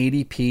rank in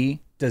ADP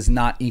does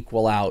not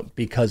equal out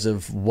because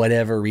of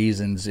whatever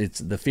reasons. It's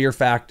the fear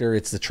factor.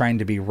 It's the trying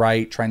to be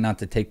right, trying not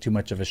to take too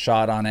much of a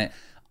shot on it.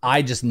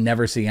 I just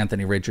never see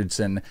Anthony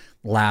Richardson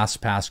last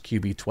past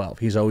QB 12.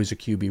 He's always a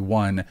QB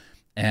 1.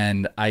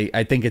 And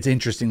I think it's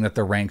interesting that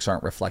the ranks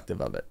aren't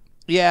reflective of it.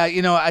 Yeah,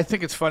 I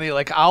think it's funny.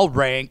 I'll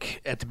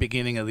rank at the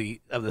beginning of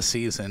the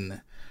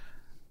season,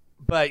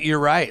 but you're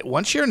right.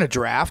 Once you're in a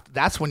draft,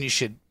 that's when you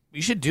should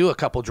do a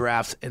couple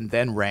drafts and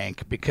then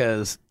rank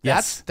because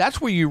that's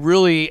where you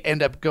really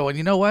end up going.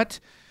 You know what?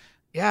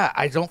 Yeah,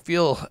 I don't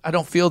feel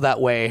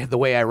that way. The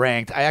way I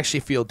ranked, I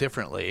actually feel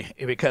differently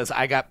because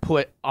I got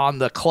put on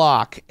the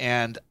clock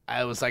and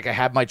I was I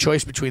had my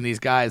choice between these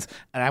guys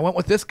and I went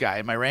with this guy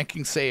and my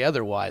rankings say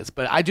otherwise.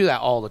 But I do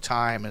that all the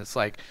time. And it's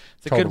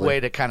it's a good way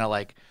to kind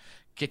of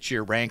get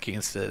your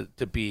rankings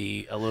to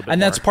be a little bit.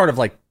 And that's part of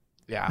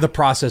the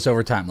process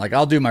over time.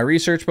 I'll do my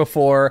research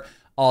before,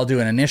 I'll do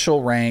an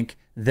initial rank,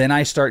 then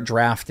I start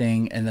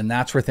drafting, and then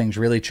that's where things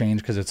really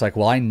change because it's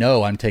well, I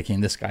know I'm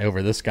taking this guy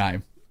over this guy.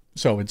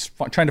 So it's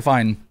trying to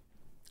find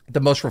the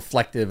most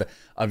reflective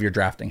of your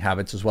drafting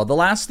habits as well. The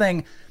last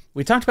thing,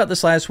 we talked about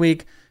this last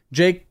week.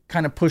 Jake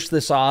kind of pushed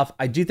this off.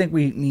 I do think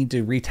we need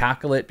to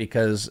retackle it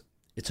because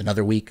it's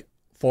another week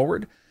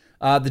forward.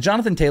 The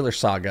Jonathan Taylor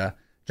saga.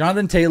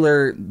 Jonathan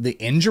Taylor, the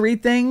injury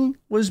thing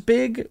was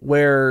big,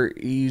 where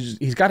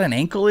he's got an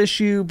ankle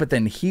issue, but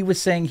then he was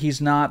saying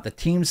he's not. The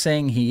team's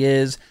saying he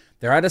is.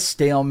 They're at a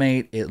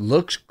stalemate. It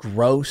looks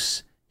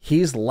gross.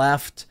 He's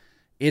left.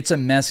 It's a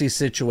messy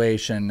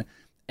situation.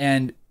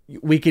 And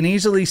we can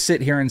easily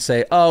sit here and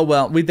say, oh,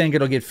 well, we think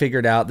it'll get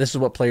figured out. This is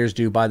what players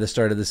do by the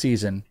start of the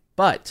season.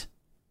 But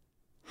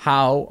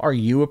how are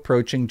you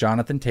approaching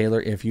Jonathan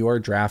Taylor if you are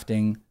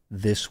drafting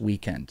this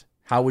weekend?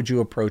 How would you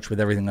approach with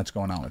everything that's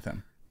going on with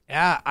him?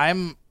 Yeah,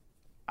 I'm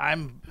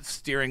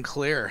steering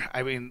clear.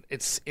 I mean,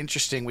 it's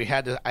interesting.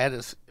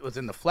 It was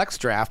in the flex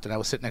draft, and I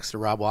was sitting next to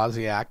Rob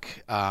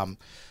Wozniak, of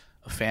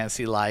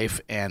Fantasy Life,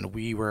 and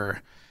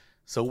I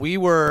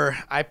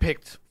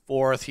picked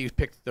fourth, he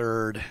picked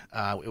third.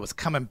 It was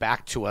coming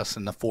back to us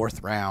in the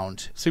fourth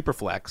round, super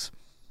flex.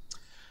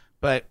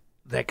 But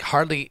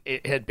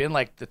it had been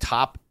like the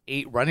top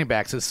 8 running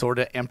backs had sort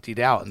of emptied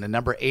out, and the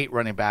number 8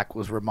 running back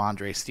was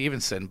Ramondre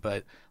Stevenson.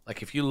 But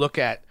like if you look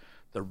at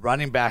the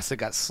running backs that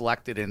got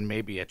selected in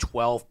maybe a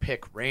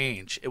 12-pick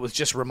range, it was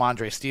just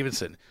Ramondre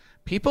Stevenson.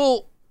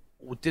 People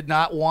did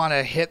not want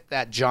to hit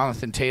that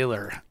Jonathan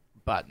Taylor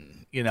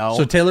button, you know.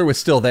 So Taylor was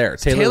still there.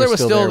 Taylor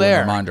was still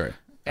there. Ramondre.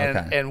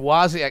 And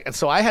Wozniak, and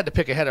so I had to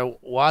pick ahead of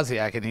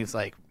Wozniak, and he's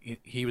like,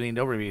 he leaned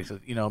over to me and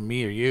said, you know,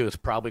 me or you is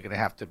probably going to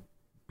have to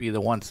be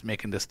the ones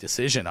making this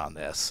decision on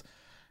this.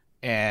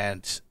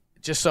 And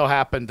it just so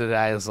happened that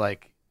I was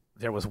like,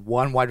 there was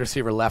one wide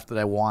receiver left that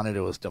I wanted.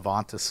 It was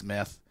Devonta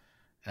Smith.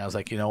 And I was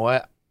like, you know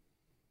what?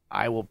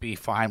 I will be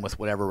fine with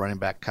whatever running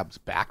back comes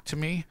back to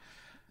me.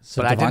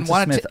 So but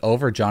Devonta Smith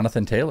over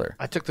Jonathan Taylor.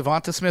 I took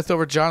Devonta Smith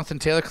over Jonathan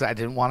Taylor because I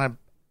didn't want to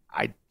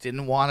I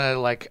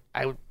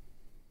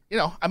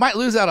might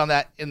lose out on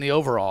that in the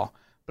overall,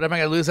 but am I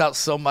going to lose out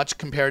so much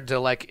compared to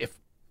like if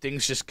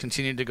things just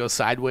continued to go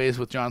sideways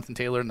with Jonathan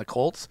Taylor and the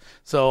Colts?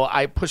 So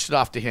I pushed it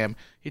off to him.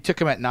 He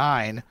took him at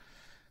 9.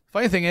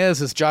 Funny thing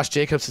is Josh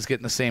Jacobs is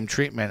getting the same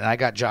treatment, and I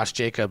got Josh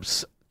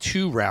Jacobs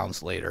 2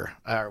 rounds later.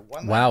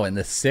 Wow, in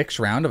the 6th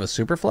round of a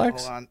super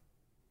flex? Hold on.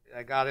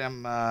 I got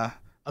him.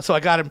 So I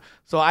got him.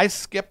 So I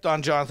skipped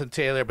on Jonathan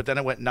Taylor, but then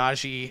I went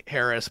Najee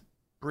Harris,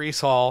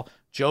 Breece Hall,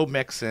 Joe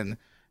Mixon,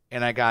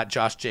 and I got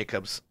Josh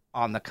Jacobs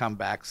on the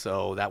comeback.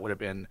 So that would have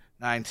been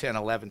 9, 10,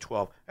 11,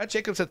 12. I got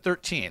Jacobs at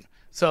 13.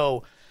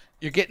 So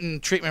you're getting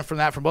treatment from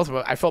that from both of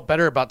them. I felt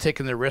better about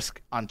taking the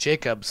risk on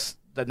Jacobs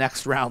the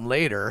next round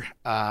later,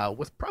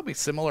 with probably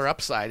similar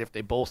upside if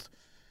they both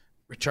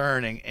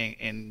return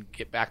and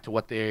get back to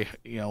what they,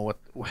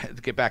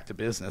 get back to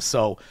business.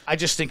 So I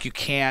just think you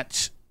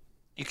can't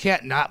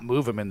not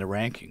move him in the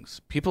rankings.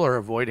 People are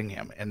avoiding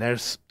him, and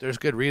there's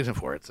good reason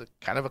for it. It's a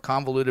kind of a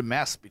convoluted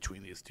mess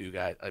between these two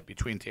guys,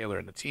 between Taylor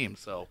and the team.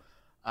 So,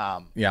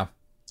 yeah,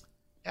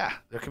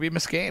 there could be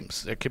missed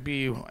games. There could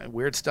be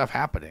weird stuff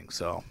happening.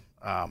 So,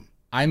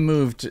 I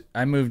moved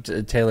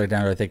Taylor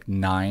down to I think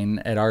 9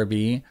 at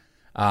RB.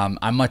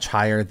 I'm much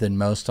higher than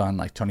most on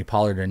like Tony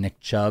Pollard or Nick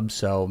Chubb,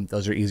 so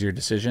those are easier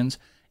decisions.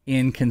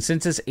 In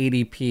consensus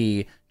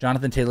ADP,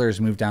 Jonathan Taylor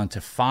has moved down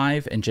to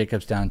 5 and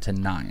Jacobs down to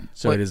 9.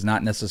 So it is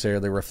not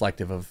necessarily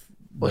reflective of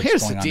what's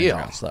here's going the on deal.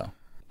 in house, though.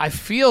 I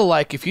feel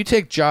like if you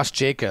take Josh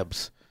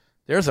Jacobs,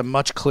 there's a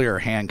much clearer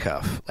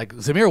handcuff. Like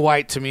Zamir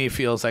White to me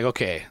feels like,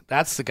 okay,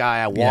 that's the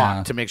guy I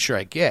want to make sure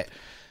I get.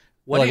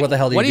 What the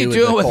hell do you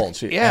do with the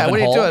Colts? Yeah, what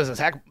are you doing?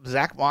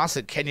 Zach Moss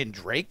and Kenyon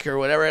Drake or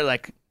whatever?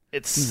 Like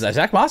it's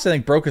Zach Moss, I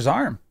think, broke his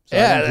arm. So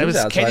it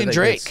was Kenyon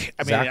Drake.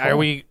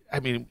 I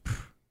mean,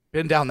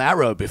 been down that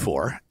road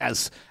before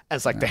as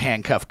like the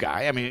handcuff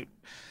guy. I mean,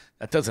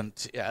 that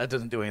doesn't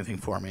do anything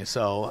for me.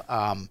 So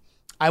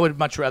I would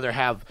much rather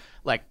have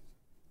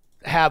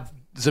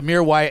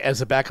Zamir White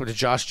as a backup to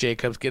Josh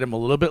Jacobs, get him a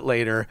little bit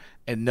later,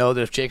 and know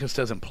that if Jacobs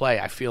doesn't play,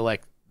 I feel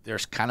like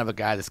there's kind of a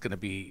guy that's going to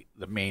be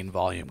the main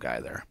volume guy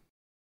there.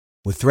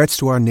 With threats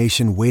to our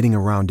nation waiting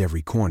around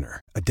every corner,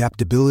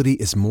 adaptability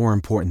is more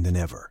important than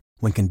ever.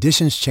 When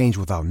conditions change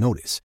without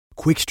notice,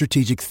 quick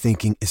strategic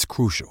thinking is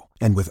crucial.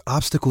 And with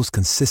obstacles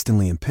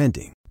consistently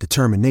impending,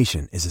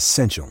 determination is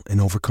essential in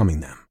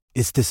overcoming them.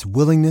 It's this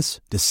willingness,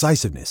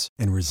 decisiveness,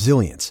 and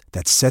resilience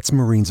that sets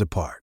Marines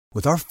apart.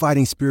 With our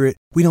fighting spirit,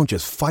 we don't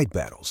just fight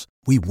battles,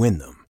 we win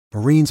them.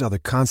 Marines are the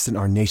constant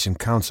our nation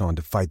counts on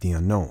to fight the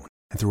unknown.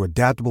 And through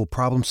adaptable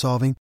problem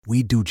solving,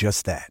 we do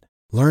just that.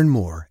 Learn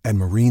more at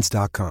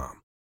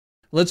Marines.com.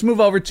 Let's move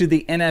over to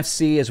the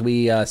NFC as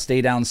we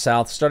stay down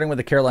south, starting with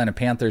the Carolina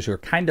Panthers, who are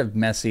kind of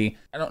messy.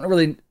 I don't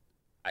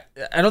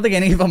think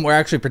any of them were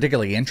actually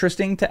particularly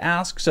interesting to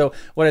ask. So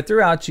what I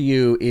threw out to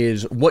you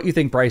is what you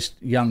think Bryce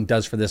Young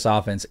does for this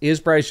offense.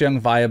 Is Bryce Young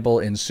viable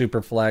in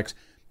Superflex?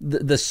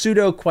 The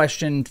pseudo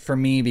question for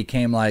me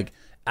became like,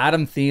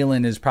 Adam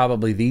Thielen is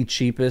probably the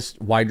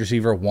cheapest wide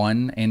receiver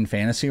 1 in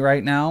fantasy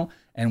right now.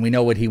 And we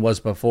know what he was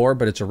before,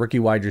 but it's a rookie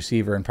wide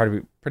receiver and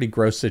probably pretty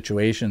gross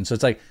situation. So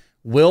it's like,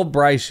 will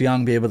Bryce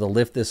Young be able to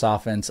lift this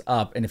offense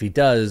up? And if he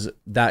does,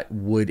 that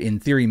would, in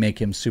theory, make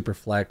him super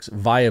flex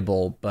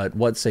viable. But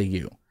what say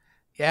you?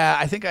 Yeah,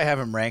 I think I have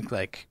him ranked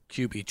like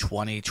QB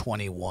 20,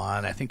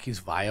 21. I think he's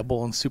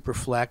viable in super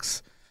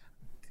flex.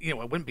 I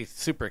wouldn't be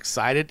super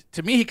excited.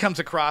 To me, he comes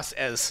across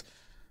as,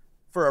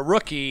 for a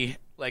rookie,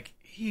 like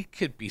he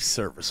could be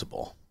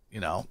serviceable.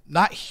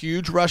 Not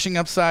huge rushing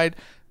upside.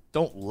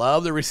 Don't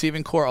love the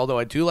receiving core, although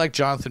I do like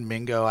Jonathan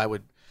Mingo. I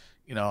would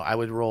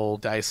roll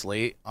dice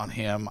late on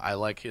him. I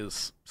like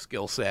his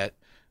skill set,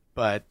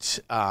 but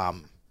a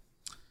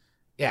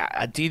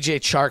DJ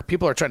Chark.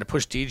 People are trying to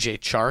push DJ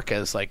Chark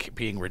as like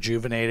being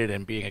rejuvenated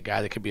and being a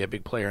guy that could be a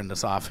big player in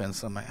this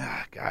offense. I'm like,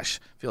 gosh,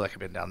 I feel like I've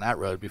been down that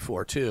road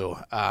before too.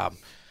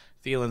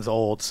 Thielen's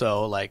old,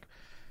 so like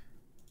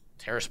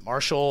Terrace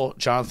Marshall,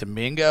 Jonathan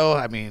Mingo.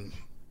 I mean,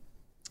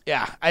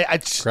 I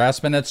just,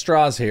 grasping at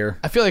straws here.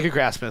 I feel like you're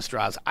grasping at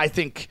straws. I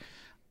think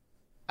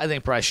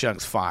Bryce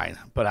Young's fine,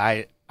 but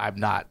I'm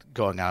not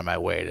going out of my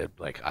way to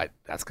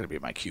that's going to be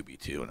my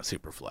QB2 in a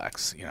super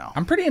flex.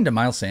 I'm pretty into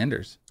Miles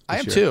Sanders. I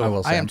am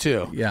too. I am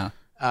too. Yeah.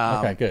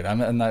 Okay, good. I'm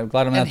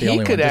glad I'm not the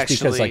only one.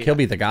 Just because he'll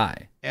be the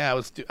guy. Yeah,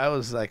 I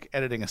was like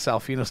editing a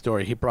Salfino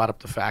story. He brought up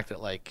the fact that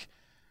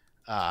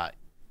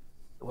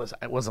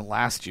it wasn't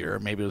last year,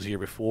 maybe it was the year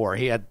before.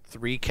 He had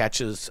 5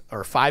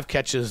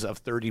 catches of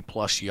 30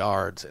 plus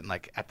yards, and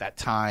like at that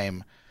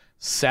time,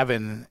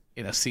 7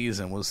 in a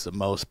season was the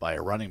most by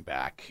a running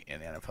back in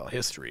NFL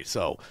history.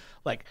 So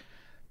like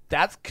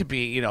that could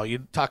be, you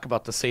talk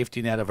about the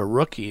safety net of a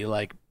rookie.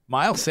 Like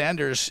Miles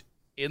Sanders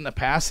in the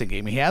passing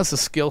game, he has the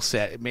skill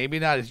set, maybe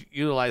not as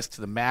utilized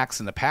to the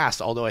max in the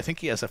past, although I think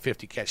he has a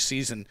 50 catch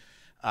season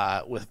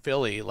with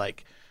Philly.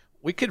 Like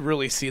we could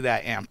really see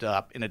that amped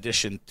up, in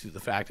addition to the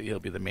fact that he'll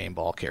be the main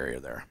ball carrier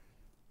there.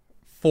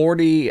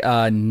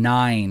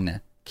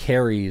 49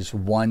 carries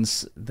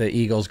once the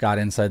Eagles got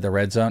inside the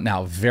red zone.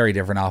 Now, very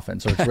different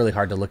offense, so it's really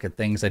hard to look at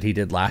things that he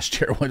did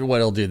last year, what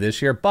he'll do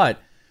this year. But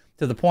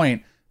to the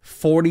point,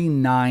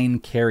 49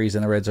 carries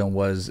in the red zone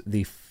was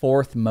the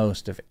 4th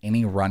most of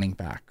any running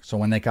back. So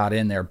when they got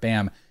in there,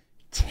 bam,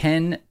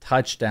 10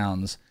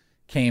 touchdowns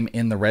came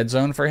in the red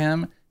zone for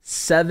him,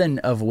 7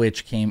 of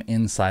which came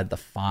inside the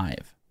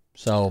 5.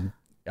 So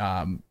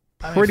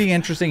pretty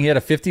interesting. He had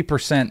a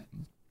 50%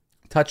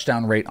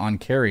 touchdown rate on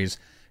carries,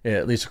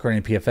 at least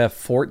according to PFF,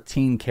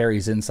 14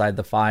 carries inside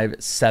the 5,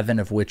 7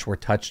 of which were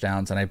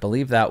touchdowns. And I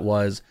believe that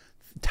was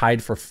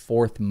tied for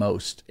 4th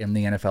most in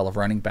the NFL of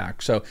running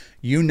back. So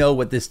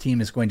what this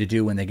team is going to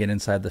do when they get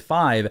inside the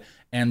 5,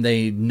 and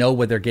they know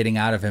what they're getting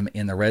out of him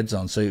in the red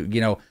zone. So,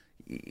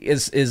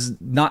 is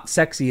not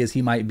sexy as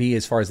he might be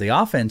as far as the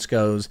offense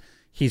goes,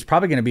 he's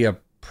probably going to be a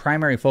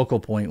primary focal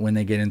point when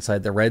they get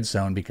inside the red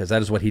zone, because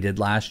that is what he did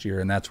last year,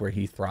 and that's where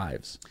he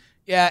thrives.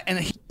 Yeah, and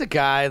he's the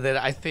guy that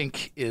I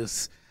think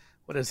is,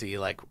 what is he,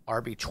 like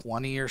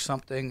RB20 or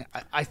something?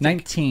 I think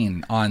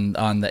 19 on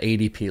the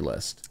ADP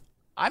list.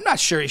 I'm not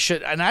sure he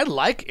should, and I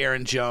like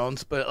Aaron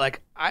Jones, but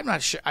like I'm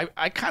not sure.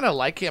 I kind of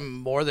like him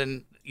more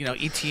than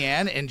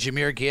Etienne and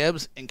Jahmyr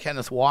Gibbs and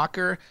Kenneth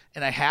Walker,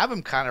 and I have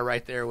him kind of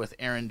right there with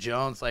Aaron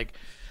Jones. Like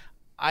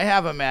I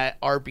have him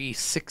at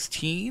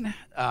RB16,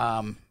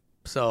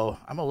 so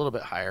I'm a little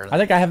bit higher. I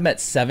think I have him at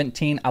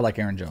 17. I like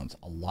Aaron Jones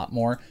a lot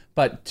more,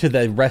 but to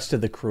the rest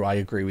of the crew, I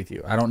agree with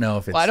you. I don't know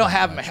if it's. Well, I don't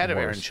have him ahead of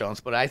Aaron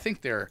Jones, but I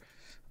think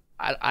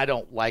I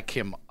don't like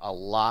him a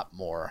lot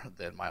more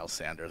than Miles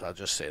Sanders. I'll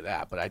just say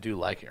that, but I do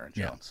like Aaron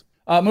Jones.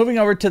 Yeah. Moving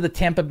over to the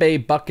Tampa Bay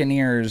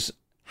Buccaneers,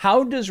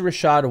 how does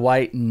Rachaad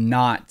White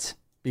not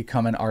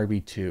become an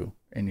RB2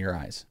 in your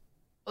eyes?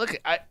 Look,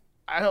 I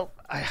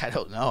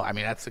don't know. I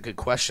mean, that's a good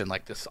question.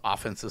 Like this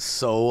offense is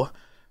so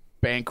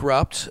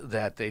bankrupt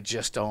that they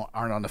just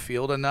aren't on the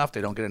field enough.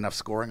 They don't get enough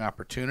scoring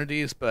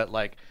opportunities, but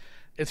like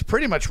it's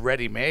pretty much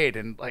ready made,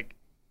 and like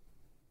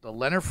the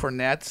Leonard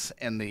Fournettes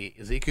and the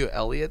Ezekiel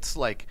Elliott's,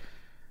 like,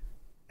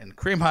 and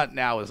Kareem Hunt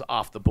now is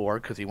off the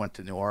board because he went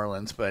to New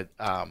Orleans, but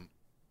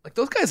like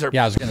those guys are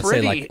I was going to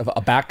say like a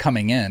back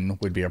coming in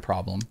would be a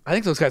problem. I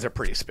think those guys are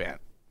pretty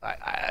spent.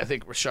 I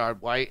think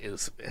Rachaad White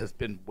has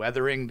been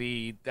weathering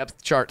the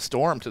depth chart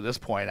storm to this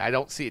point. I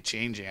don't see it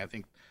changing. I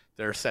think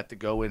they're set to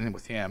go in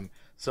with him.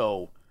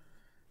 So,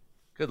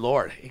 good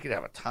Lord, he could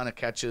have a ton of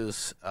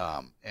catches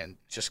and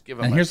just give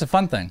him. And here's the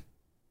fun thing.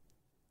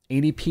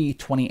 ADP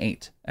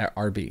 28 at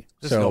RB.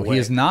 There's so no way. he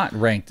is not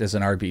ranked as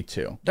an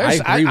RB2. I agree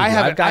with you.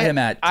 I've got him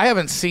at. I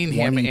haven't seen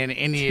him in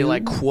any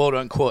like quote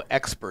unquote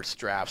experts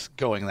drafts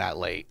going that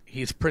late.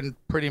 He's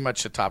pretty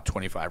much a top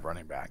 25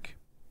 running back.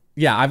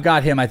 Yeah, I've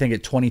got him, I think,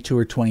 at 22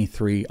 or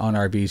 23 on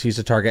RBs. He's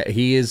a target.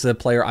 He is the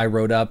player I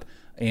wrote up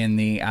in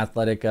the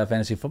Athletic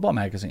Fantasy Football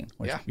magazine,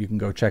 which you can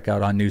go check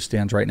out on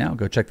newsstands right now.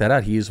 Go check that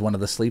out. He's one of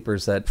the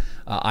sleepers that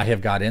I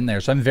have got in there.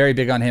 So I'm very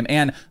big on him.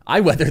 And I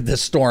weathered the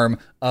storm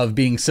of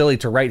being silly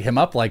to write him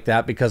up like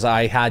that because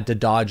I had to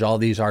dodge all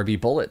these RB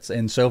bullets.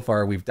 And so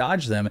far, we've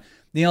dodged them.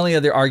 The only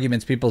other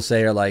arguments people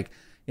say are like,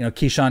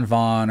 Keyshawn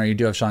Vaughn, or you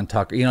do have Sean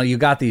Tucker. You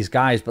got these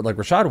guys, but like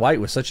Rachaad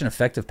White was such an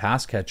effective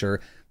pass catcher.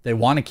 They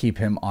want to keep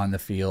him on the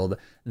field.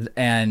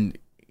 And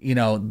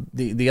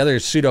the other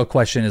pseudo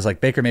question is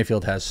like Baker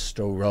Mayfield has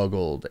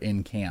struggled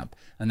in camp,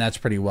 and that's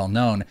pretty well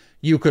known.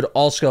 You could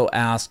also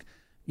ask,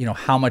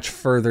 how much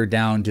further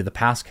down do the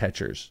pass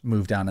catchers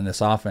move down in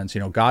this offense?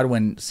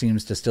 Godwin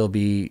seems to still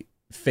be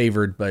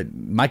favored, but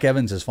Mike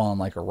Evans has fallen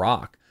like a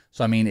rock.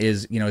 So, I mean,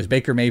 is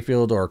Baker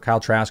Mayfield or Kyle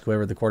Trask,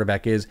 whoever the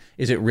quarterback is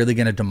it really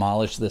going to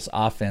demolish this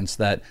offense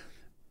that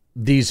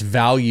these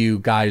value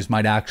guys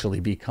might actually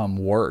become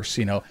worse?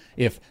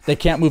 If they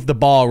can't move the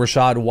ball,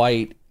 Rashad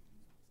White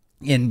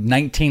in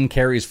 19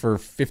 carries for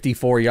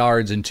 54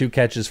 yards and 2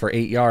 catches for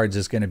 8 yards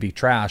is going to be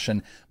trash.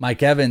 And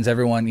Mike Evans,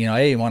 everyone,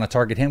 hey, you want to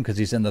target him because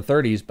he's in the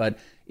 30s, but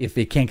if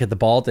they can't get the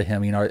ball to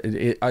him,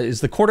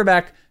 is the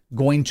quarterback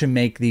going to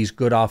make these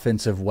good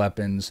offensive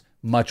weapons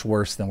much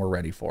worse than we're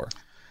ready for?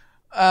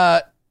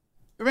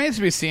 Remains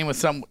to be seen with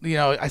some,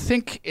 I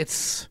think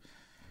it's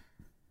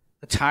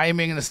the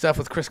timing and the stuff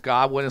with Chris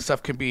Godwin and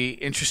stuff can be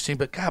interesting,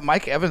 but God,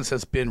 Mike Evans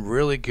has been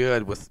really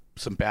good with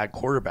some bad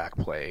quarterback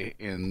play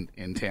in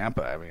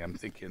Tampa. I mean, I'm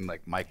thinking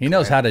like Mike. He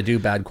knows how to do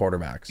bad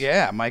quarterbacks.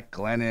 Yeah, Mike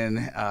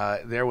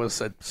Glennon. There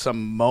was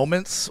some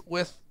moments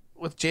with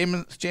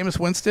Jameis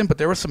Winston, but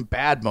there were some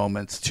bad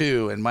moments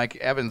too. And Mike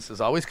Evans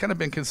has always kind of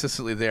been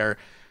consistently there.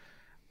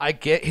 I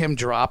get him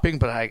dropping,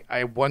 but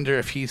I wonder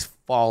if he's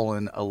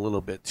fallen a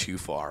little bit too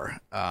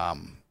far.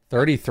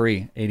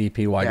 33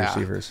 ADP wide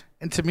receivers.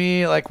 And to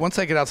me, like once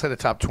I get outside the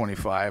top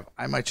 25,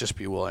 I might just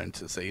be willing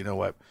to say, you know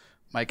what,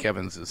 Mike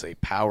Evans is a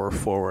power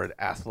forward,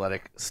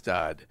 athletic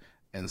stud,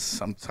 and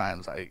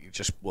sometimes I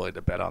just willing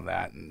to bet on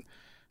that. And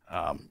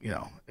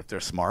if they're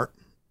smart,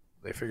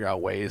 they figure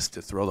out ways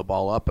to throw the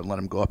ball up and let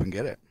him go up and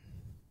get it.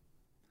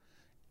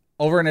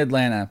 Over in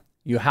Atlanta,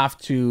 you have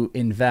to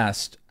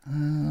invest.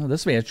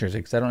 This will be interesting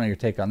because I don't know your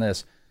take on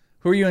this.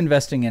 Who are you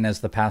investing in as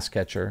the pass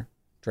catcher?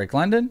 Drake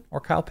London or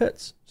Kyle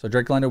Pitts? So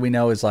Drake London we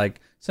know is like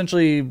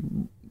essentially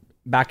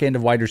back end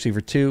of wide receiver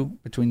 2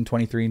 between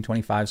 23 and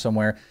 25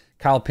 somewhere.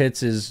 Kyle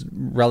Pitts is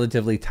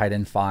relatively tight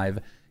end 5.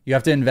 You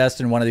have to invest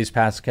in one of these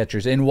pass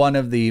catchers in one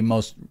of the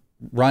most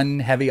run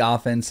heavy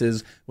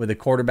offenses with a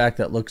quarterback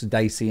that looks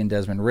dicey in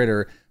Desmond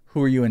Ridder.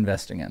 Who are you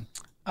investing in?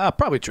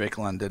 Probably Drake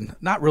London.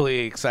 Not really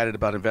excited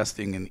about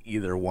investing in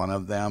either one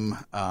of them.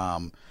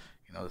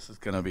 This is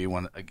going to be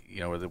one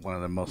of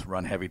the most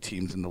run-heavy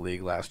teams in the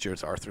league last year.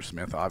 It's Arthur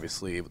Smith,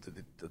 obviously, with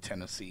the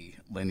Tennessee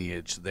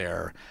lineage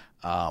there.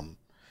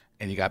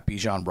 And you got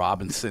Bijan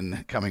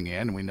Robinson coming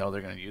in, and we know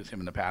they're going to use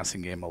him in the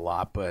passing game a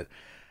lot. But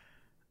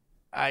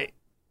I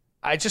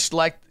just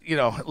like,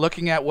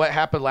 looking at what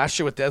happened last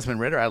year with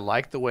Desmond Ridder, I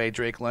like the way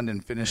Drake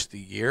London finished the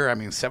year. I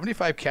mean,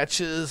 75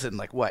 catches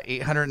and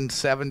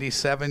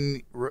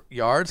 877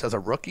 yards as a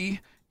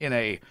rookie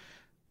in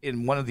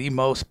one of the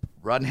most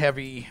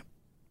run-heavy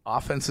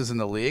offenses in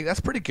the league. That's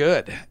pretty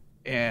good.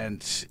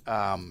 And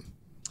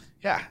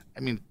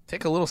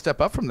take a little step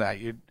up from that.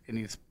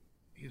 He's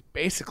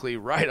basically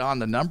right on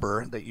the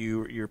number that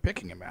you're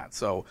picking him at.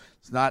 So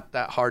it's not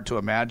that hard to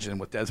imagine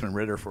with Desmond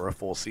Ridder for a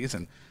full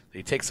season that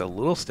he takes a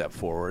little step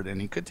forward, and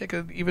he could take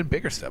an even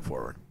bigger step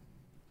forward.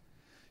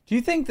 Do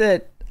you think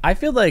that I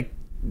feel like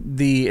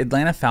the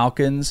Atlanta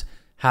Falcons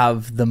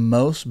have the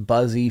most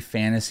buzzy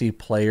fantasy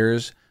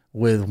players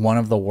with one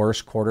of the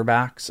worst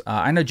quarterbacks?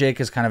 I know Jake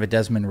is kind of a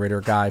Desmond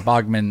Ridder guy.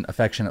 Bogman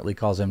affectionately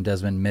calls him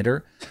Desmond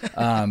Midder.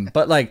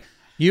 But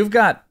you've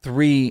got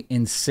 3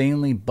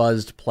 insanely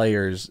buzzed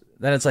players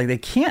that it's like they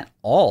can't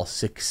all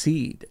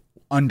succeed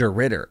under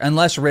Ridder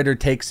unless Ridder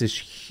takes this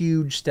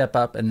huge step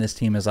up and this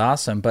team is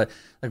awesome. But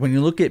when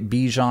you look at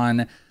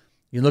Bijan,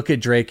 you look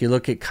at Drake, you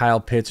look at Kyle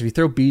Pitts, if you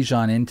throw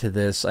Bijan into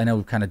this, I know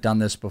we've kind of done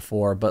this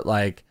before, but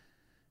when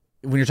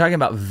you're talking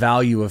about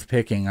value of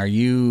picking, are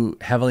you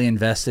heavily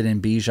invested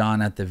in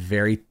Bijan at the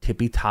very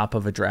tippy top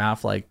of a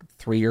draft,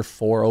 3 or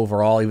 4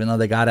 overall, even though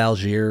they got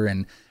Algier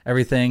and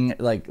everything?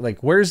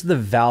 Where's the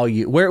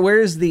value? Where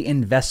is the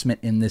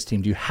investment in this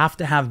team? Do you have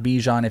to have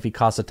Bijan if he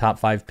costs a top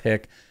 5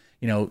 pick?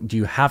 Do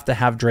you have to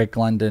have Drake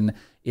London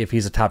if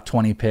he's a top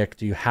 20 pick?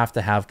 Do you have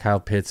to have Kyle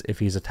Pitts if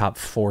he's a top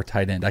 4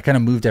 tight end? I kind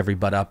of moved every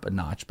butt up a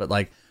notch, but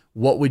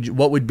what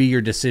would be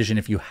your decision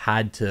if you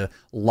had to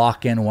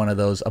lock in one of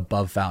those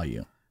above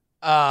value?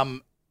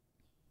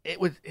 It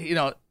would,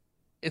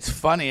 it's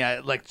funny.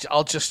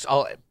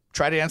 I'll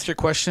try to answer your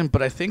question,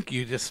 but I think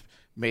you just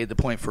made the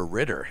point for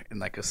Ridder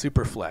in a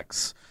super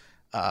flex,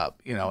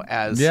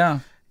 as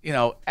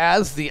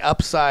the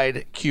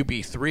upside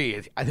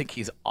QB3, I think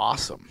he's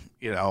awesome.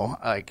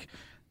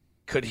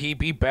 Could he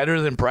be better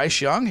than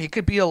Bryce Young? He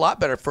could be a lot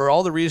better for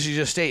all the reasons you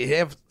just stated. He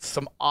have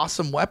some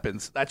awesome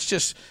weapons. That's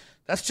just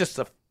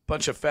a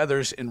bunch of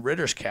feathers in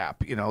Ridder's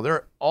cap.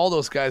 They're all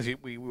those guys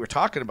we were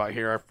talking about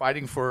here are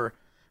fighting for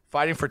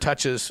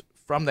touches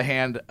from the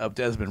hand of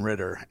Desmond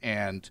Ridder,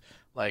 and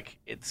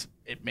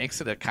it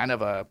makes it a kind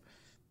of a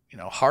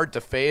hard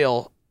to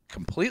fail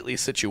completely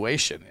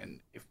situation. And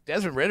if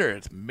Desmond Ridder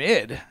is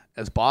mid,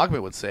 as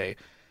Bogman would say,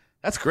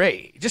 that's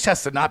great. He just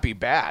has to not be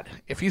bad.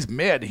 If he's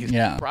mid, he's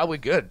probably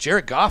good.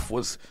 Jared Goff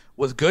was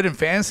good in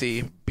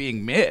fantasy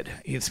being mid.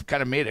 He's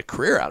kind of made a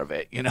career out of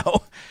it,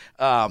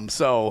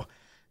 So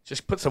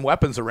just put some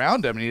weapons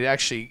around him, and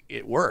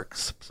it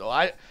works. So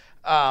I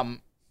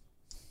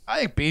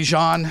think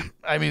Bijan.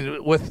 I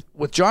mean, with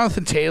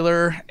Jonathan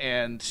Taylor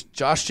and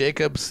Josh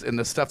Jacobs and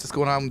the stuff that's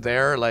going on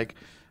there, I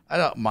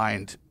don't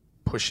mind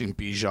pushing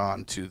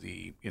Bijan to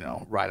the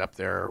right up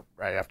there,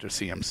 right after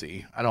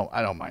CMC. I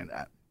don't mind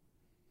that.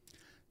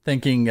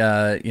 thinking,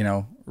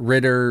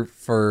 Ritter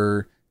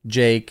for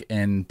Jake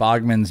and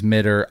Bogman's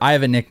Mitter. I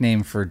have a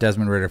nickname for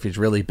Desmond Ritter if he's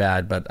really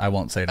bad, but I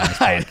won't say it on this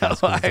podcast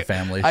because it's a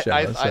family show.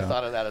 I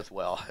thought of that as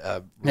well.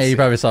 You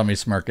probably saw me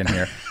smirking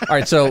here. All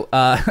right, so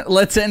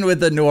let's end with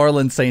the New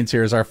Orleans Saints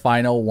here as our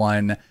final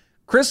one.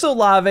 Chris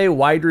Olave,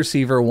 wide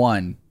receiver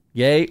 1.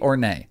 Yay or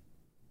nay?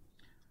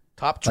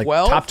 Top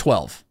 12? Top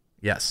 12,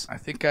 yes. I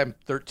think I'm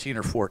 13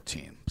 or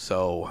 14.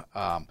 So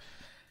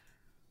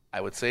I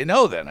would say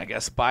no then, I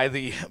guess, by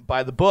the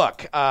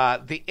book.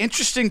 The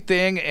interesting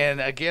thing, and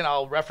again,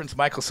 I'll reference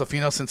Michael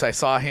Sofino since I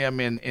saw him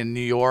in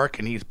New York,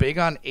 and he's big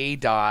on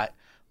ADOT.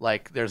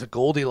 Like, there's a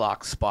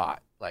Goldilocks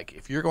spot. Like,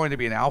 if you're going to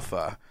be an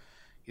alpha,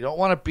 you don't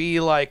want to be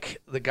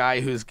like the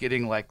guy who's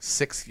getting like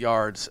 6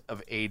 yards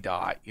of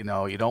ADOT.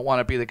 You don't want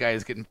to be the guy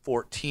who's getting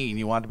 14.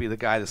 You want to be the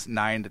guy that's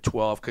 9 to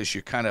 12 because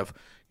you're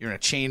in a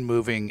chain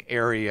moving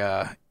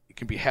area. You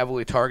can be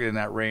heavily targeted in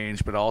that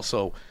range, but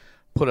also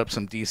put up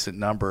some decent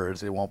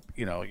numbers. It won't,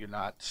 you're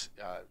not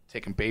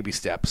taking baby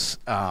steps.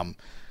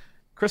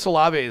 Chris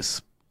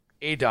Olave's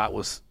ADOT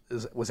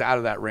was out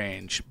of that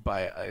range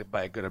by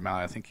a good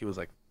amount. I think he was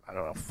like,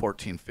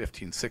 14,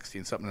 15,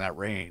 16, something in that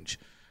range.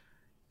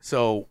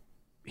 So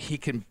he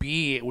can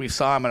be, we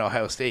saw him at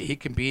Ohio State, he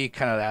can be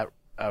kind of that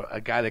a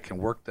guy that can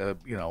work the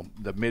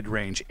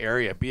mid-range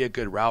area, be a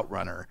good route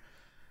runner.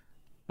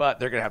 But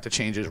they're going to have to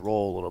change his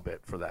role a little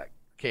bit for that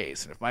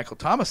case. And if Michael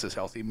Thomas is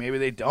healthy, maybe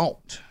they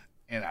don't.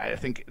 And I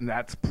think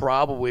that's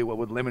probably what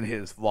would limit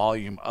his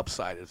volume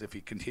upside, is if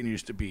he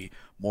continues to be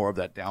more of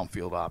that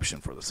downfield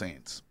option for the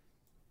Saints.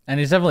 And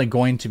he's definitely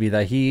going to be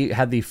that. He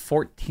had the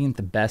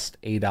 14th best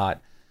ADOT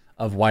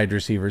of wide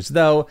receivers,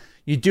 though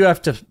you do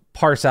have to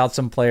parse out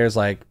some players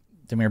like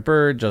Damiere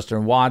Byrd,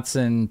 Justin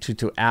Watson,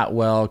 Tutu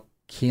Atwell,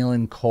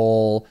 Keelan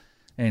Cole.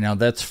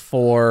 That's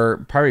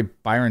 4. Probably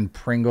Byron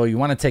Pringle. You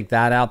want to take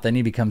that out, then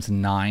he becomes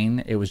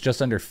 9. It was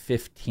just under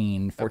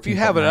 15. 14. If you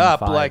have it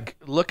up,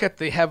 look at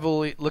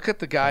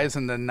the guys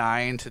in the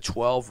 9 to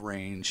 12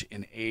 range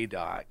in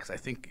ADOT, because I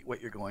think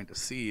what you're going to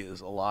see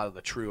is a lot of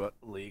the true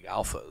league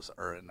alphas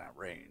are in that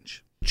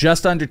range.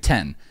 Just under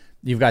 10.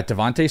 You've got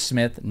Devontae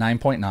Smith,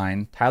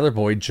 9.9. Tyler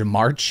Boyd,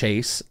 Jamar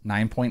Chase,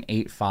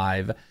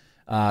 9.85.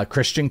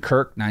 Christian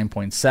Kirk,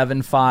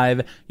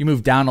 9.75. You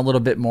move down a little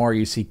bit more,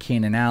 you see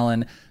Keenan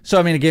Allen. So,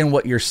 again,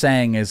 what you're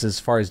saying is, as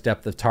far as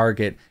depth of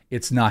target,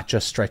 it's not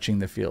just stretching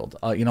the field.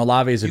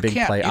 Olave is a big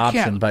play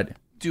option, but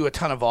do a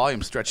ton of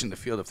volume stretching the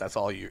field if that's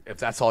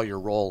all your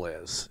role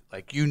is.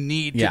 Like, you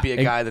need to be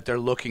a guy that they're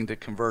looking to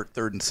convert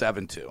 3rd and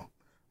 7 to,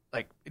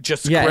 like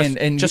just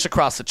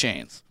across the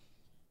chains.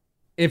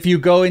 If you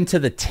go into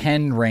the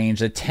 10 range,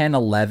 the 10,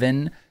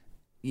 11.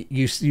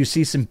 You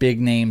see some big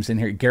names in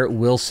here. Garrett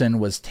Wilson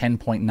was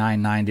 10.99.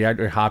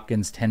 DeAndre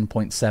Hopkins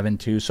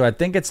 10.72. So I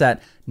think it's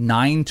that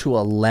 9 to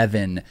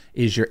 11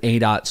 is your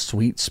ADOT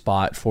sweet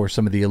spot for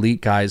some of the elite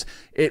guys.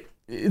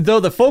 Though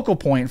the focal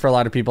point for a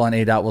lot of people on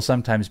ADOT will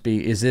sometimes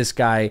be, is this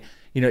guy,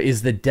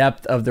 is the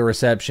depth of the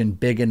reception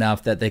big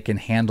enough that they can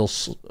handle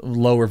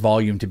lower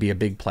volume to be a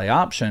big play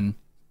option?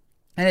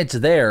 And it's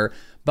there.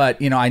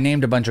 But, I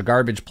named a bunch of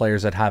garbage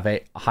players that have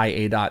a high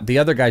ADOT. The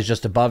other guys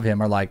just above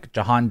him are like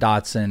Jahan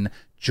Dotson,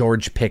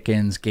 George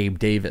Pickens, Gabe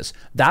Davis.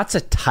 That's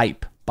a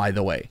type, by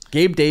the way.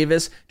 Gabe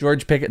Davis,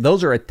 George Pickens,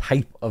 those are a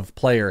type of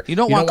player. You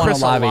don't want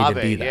Chris Olave to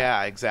be that.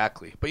 Yeah,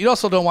 exactly. But you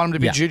also don't want him to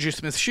be Juju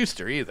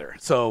Smith-Schuster either.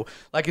 So,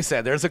 like you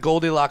said, there's a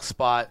Goldilocks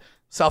spot.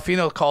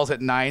 Salfino calls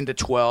it 9 to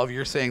 12.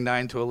 You're saying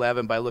 9 to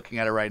 11 by looking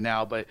at it right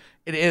now. But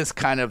it is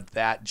kind of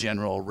that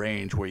general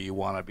range where you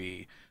want to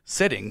be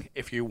sitting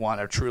if you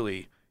want to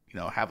truly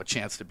have a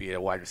chance to be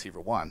a wide receiver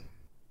 1.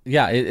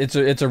 Yeah, it's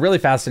a really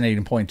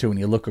fascinating point too when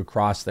you look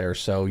across there.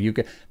 So you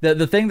can,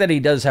 the thing that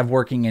he does have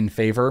working in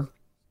favor,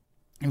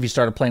 if you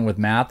started playing with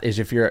math, is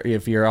if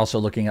you're also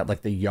looking at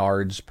like the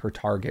yards per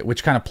target,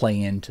 which kind of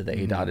play into the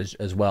ADOT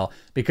as well,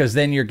 because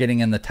then you're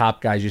getting in the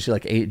top guys. You see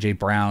like AJ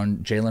Brown,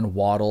 Jalen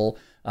Waddle,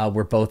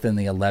 we're both in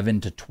the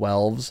 11 to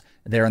 12s.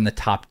 They're in the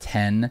top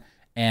 10.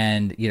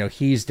 And,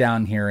 he's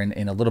down here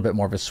in a little bit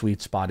more of a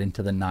sweet spot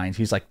into the 9s.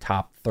 He's like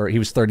top 30. He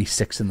was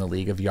 36 in the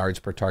league of yards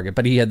per target,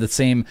 but he had the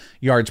same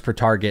yards per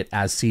target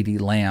as CeeDee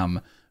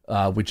Lamb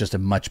with just a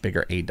much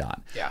bigger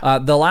ADOT. Yeah.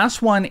 The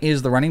last one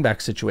is the running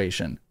back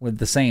situation with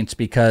the Saints,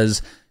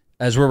 because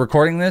as we're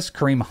recording this,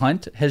 Kareem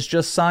Hunt has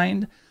just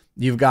signed.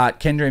 You've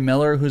got Kendre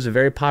Miller, who's a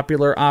very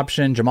popular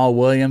option. Jamal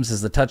Williams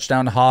is the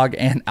touchdown hog,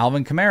 and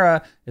Alvin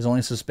Kamara is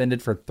only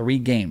suspended for 3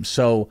 games.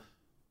 So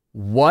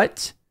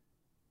what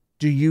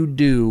do you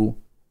do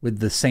with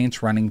the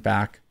Saints running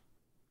back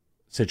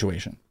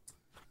situation?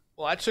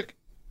 Well,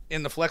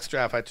 in the flex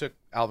draft, I took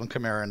Alvin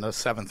Kamara in the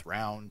 7th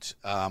round.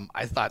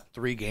 I thought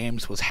 3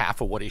 games was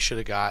half of what he should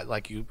have got.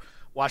 Like, you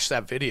watch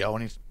that video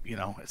and he's,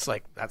 it's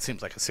like, that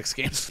seems like a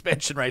 6-game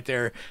suspension right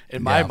there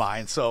in my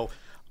mind. So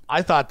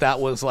I thought that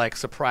was like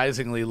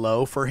surprisingly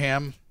low for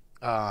him.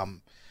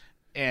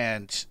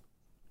 And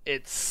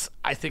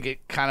I think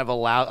it kind of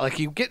allowed, like,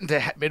 you get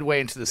into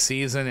midway into the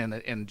season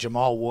and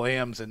Jamal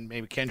Williams and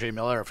maybe Kendre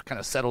Miller have kind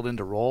of settled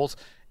into roles.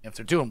 And if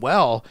they're doing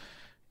well,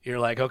 you're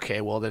like,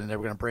 okay, well, then they're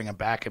going to bring him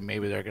back and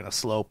maybe they're going to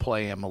slow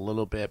play him a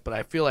little bit. But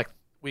I feel like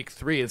week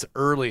 3 is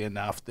early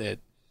enough that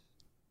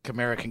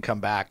Kamara can come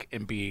back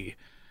and be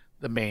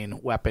the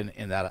main weapon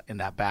in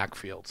that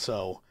backfield.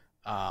 So,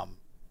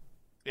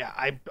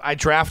 I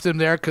drafted him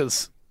there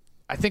because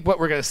I think what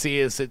we're going to see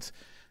is it's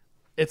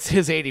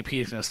his ADP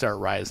is going to start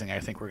rising. I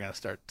think we're going to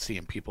start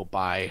seeing people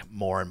buy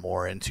more and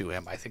more into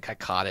him. I think I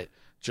caught it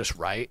just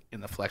right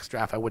in the flex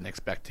draft. I wouldn't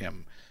expect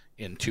him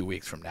in 2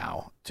 weeks from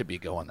now to be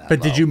going that But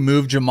low. did you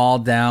move Jamal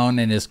down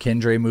and is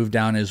Kendre moved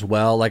down as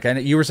well? Like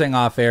you were saying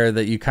off air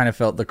that you kind of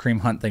felt the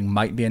Kareem Hunt thing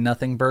might be a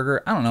nothing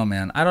burger. I don't know,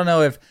 man. I don't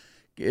know if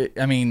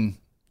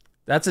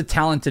that's a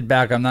talented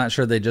back. I'm not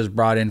sure they just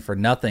brought in for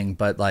nothing,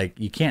 but like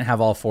you can't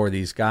have all 4 of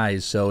these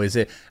guys. So is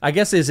it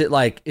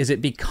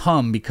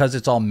become, because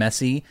it's all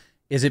messy,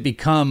 is it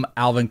become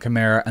Alvin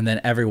Kamara and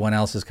then everyone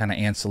else is kind of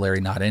ancillary,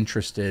 not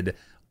interested?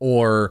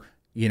 Or,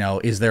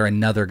 is there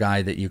another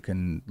guy that you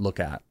can look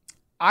at?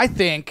 I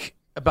think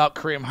about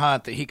Kareem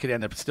Hunt that he could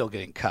end up still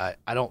getting cut.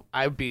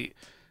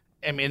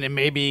 And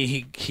maybe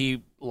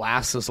he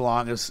lasts as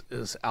long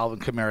as Alvin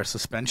Kamara's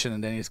suspension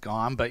and then he's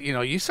gone. But,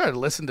 you started to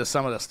listen to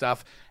some of the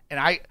stuff,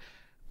 and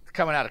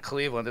coming out of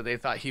Cleveland, that they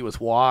thought he was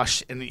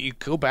washed. And you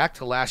go back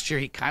to last year,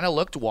 he kind of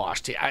looked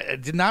washed. I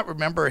did not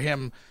remember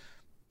him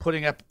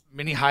putting up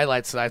many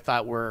highlights that I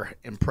thought were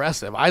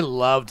impressive. I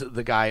loved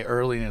the guy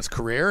early in his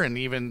career and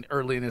even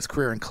early in his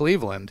career in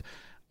Cleveland.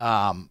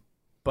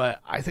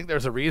 But I think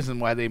there's a reason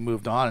why they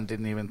moved on and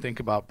didn't even think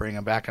about bringing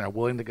him back and are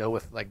willing to go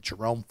with like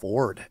Jerome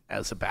Ford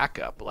as a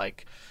backup.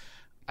 Like,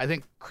 I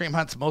think Kareem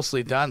Hunt's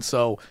mostly done.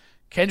 So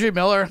Kendre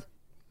Miller,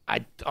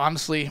 I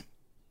honestly,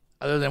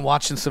 other than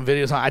watching some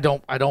videos, I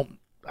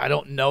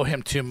don't know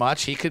him too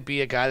much. He could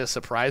be a guy that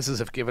surprises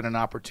if given an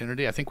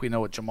opportunity. I think we know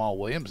what Jamal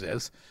Williams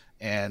is,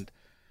 and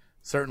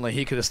certainly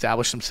he could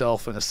establish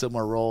himself in a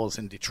similar role as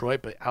in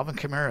Detroit. But Alvin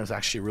Kamara is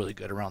actually really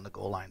good around the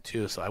goal line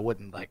too. So I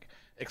wouldn't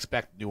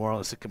expect New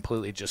Orleans to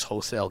completely just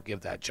wholesale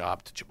give that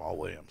job to Jamal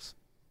Williams.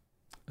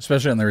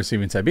 Especially on the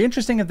receiving side. Be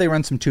interesting if they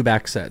run some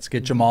 2-back sets.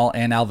 Get Jamal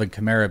and Alvin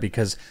Kamara,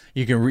 because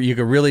you can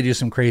really do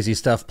some crazy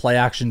stuff. Play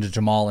action to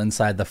Jamal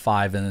inside the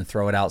 5 and then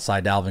throw it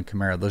outside to Alvin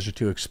Kamara. Those are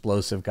 2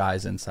 explosive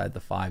guys inside the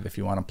 5 if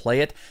you want to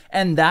play it.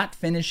 And that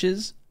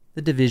finishes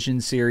the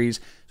division series.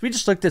 So we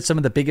just looked at some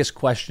of the biggest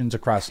questions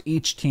across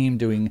each team,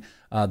 doing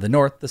the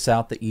North, the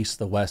South, the East,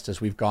 the West as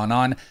we've gone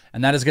on.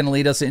 And that is going to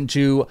lead us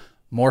into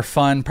more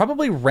fun,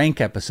 probably rank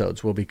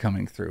episodes will be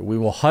coming through. We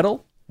will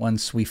huddle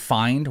once we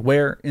find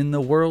where in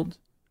the world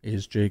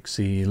is Jake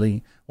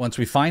Seeley. Once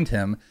we find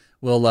him,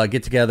 we'll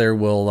get together.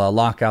 We'll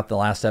lock out the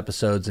last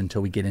episodes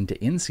until we get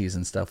into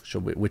in-season stuff,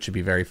 which should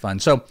be very fun.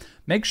 So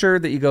make sure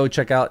that you go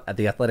check out at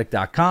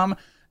theathletic.com.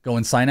 Go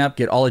and sign up.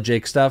 Get all of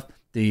Jake's stuff.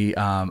 The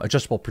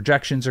adjustable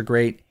projections are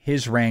great.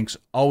 His ranks,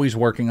 always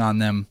working on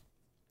them.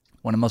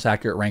 One of the most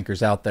accurate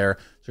rankers out there.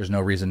 So there's no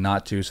reason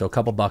not to. So a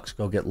couple bucks,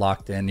 go get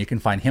locked in. You can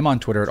find him on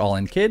Twitter at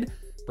AllInKid,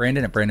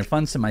 Brandon at Brandon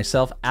Funston,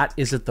 myself at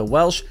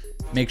IsItTheWelsh.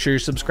 Make sure you're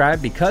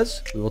subscribed,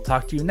 because we will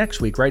talk to you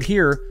next week right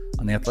here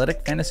on the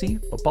Athletic Fantasy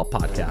Football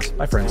Podcast.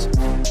 Bye, friends.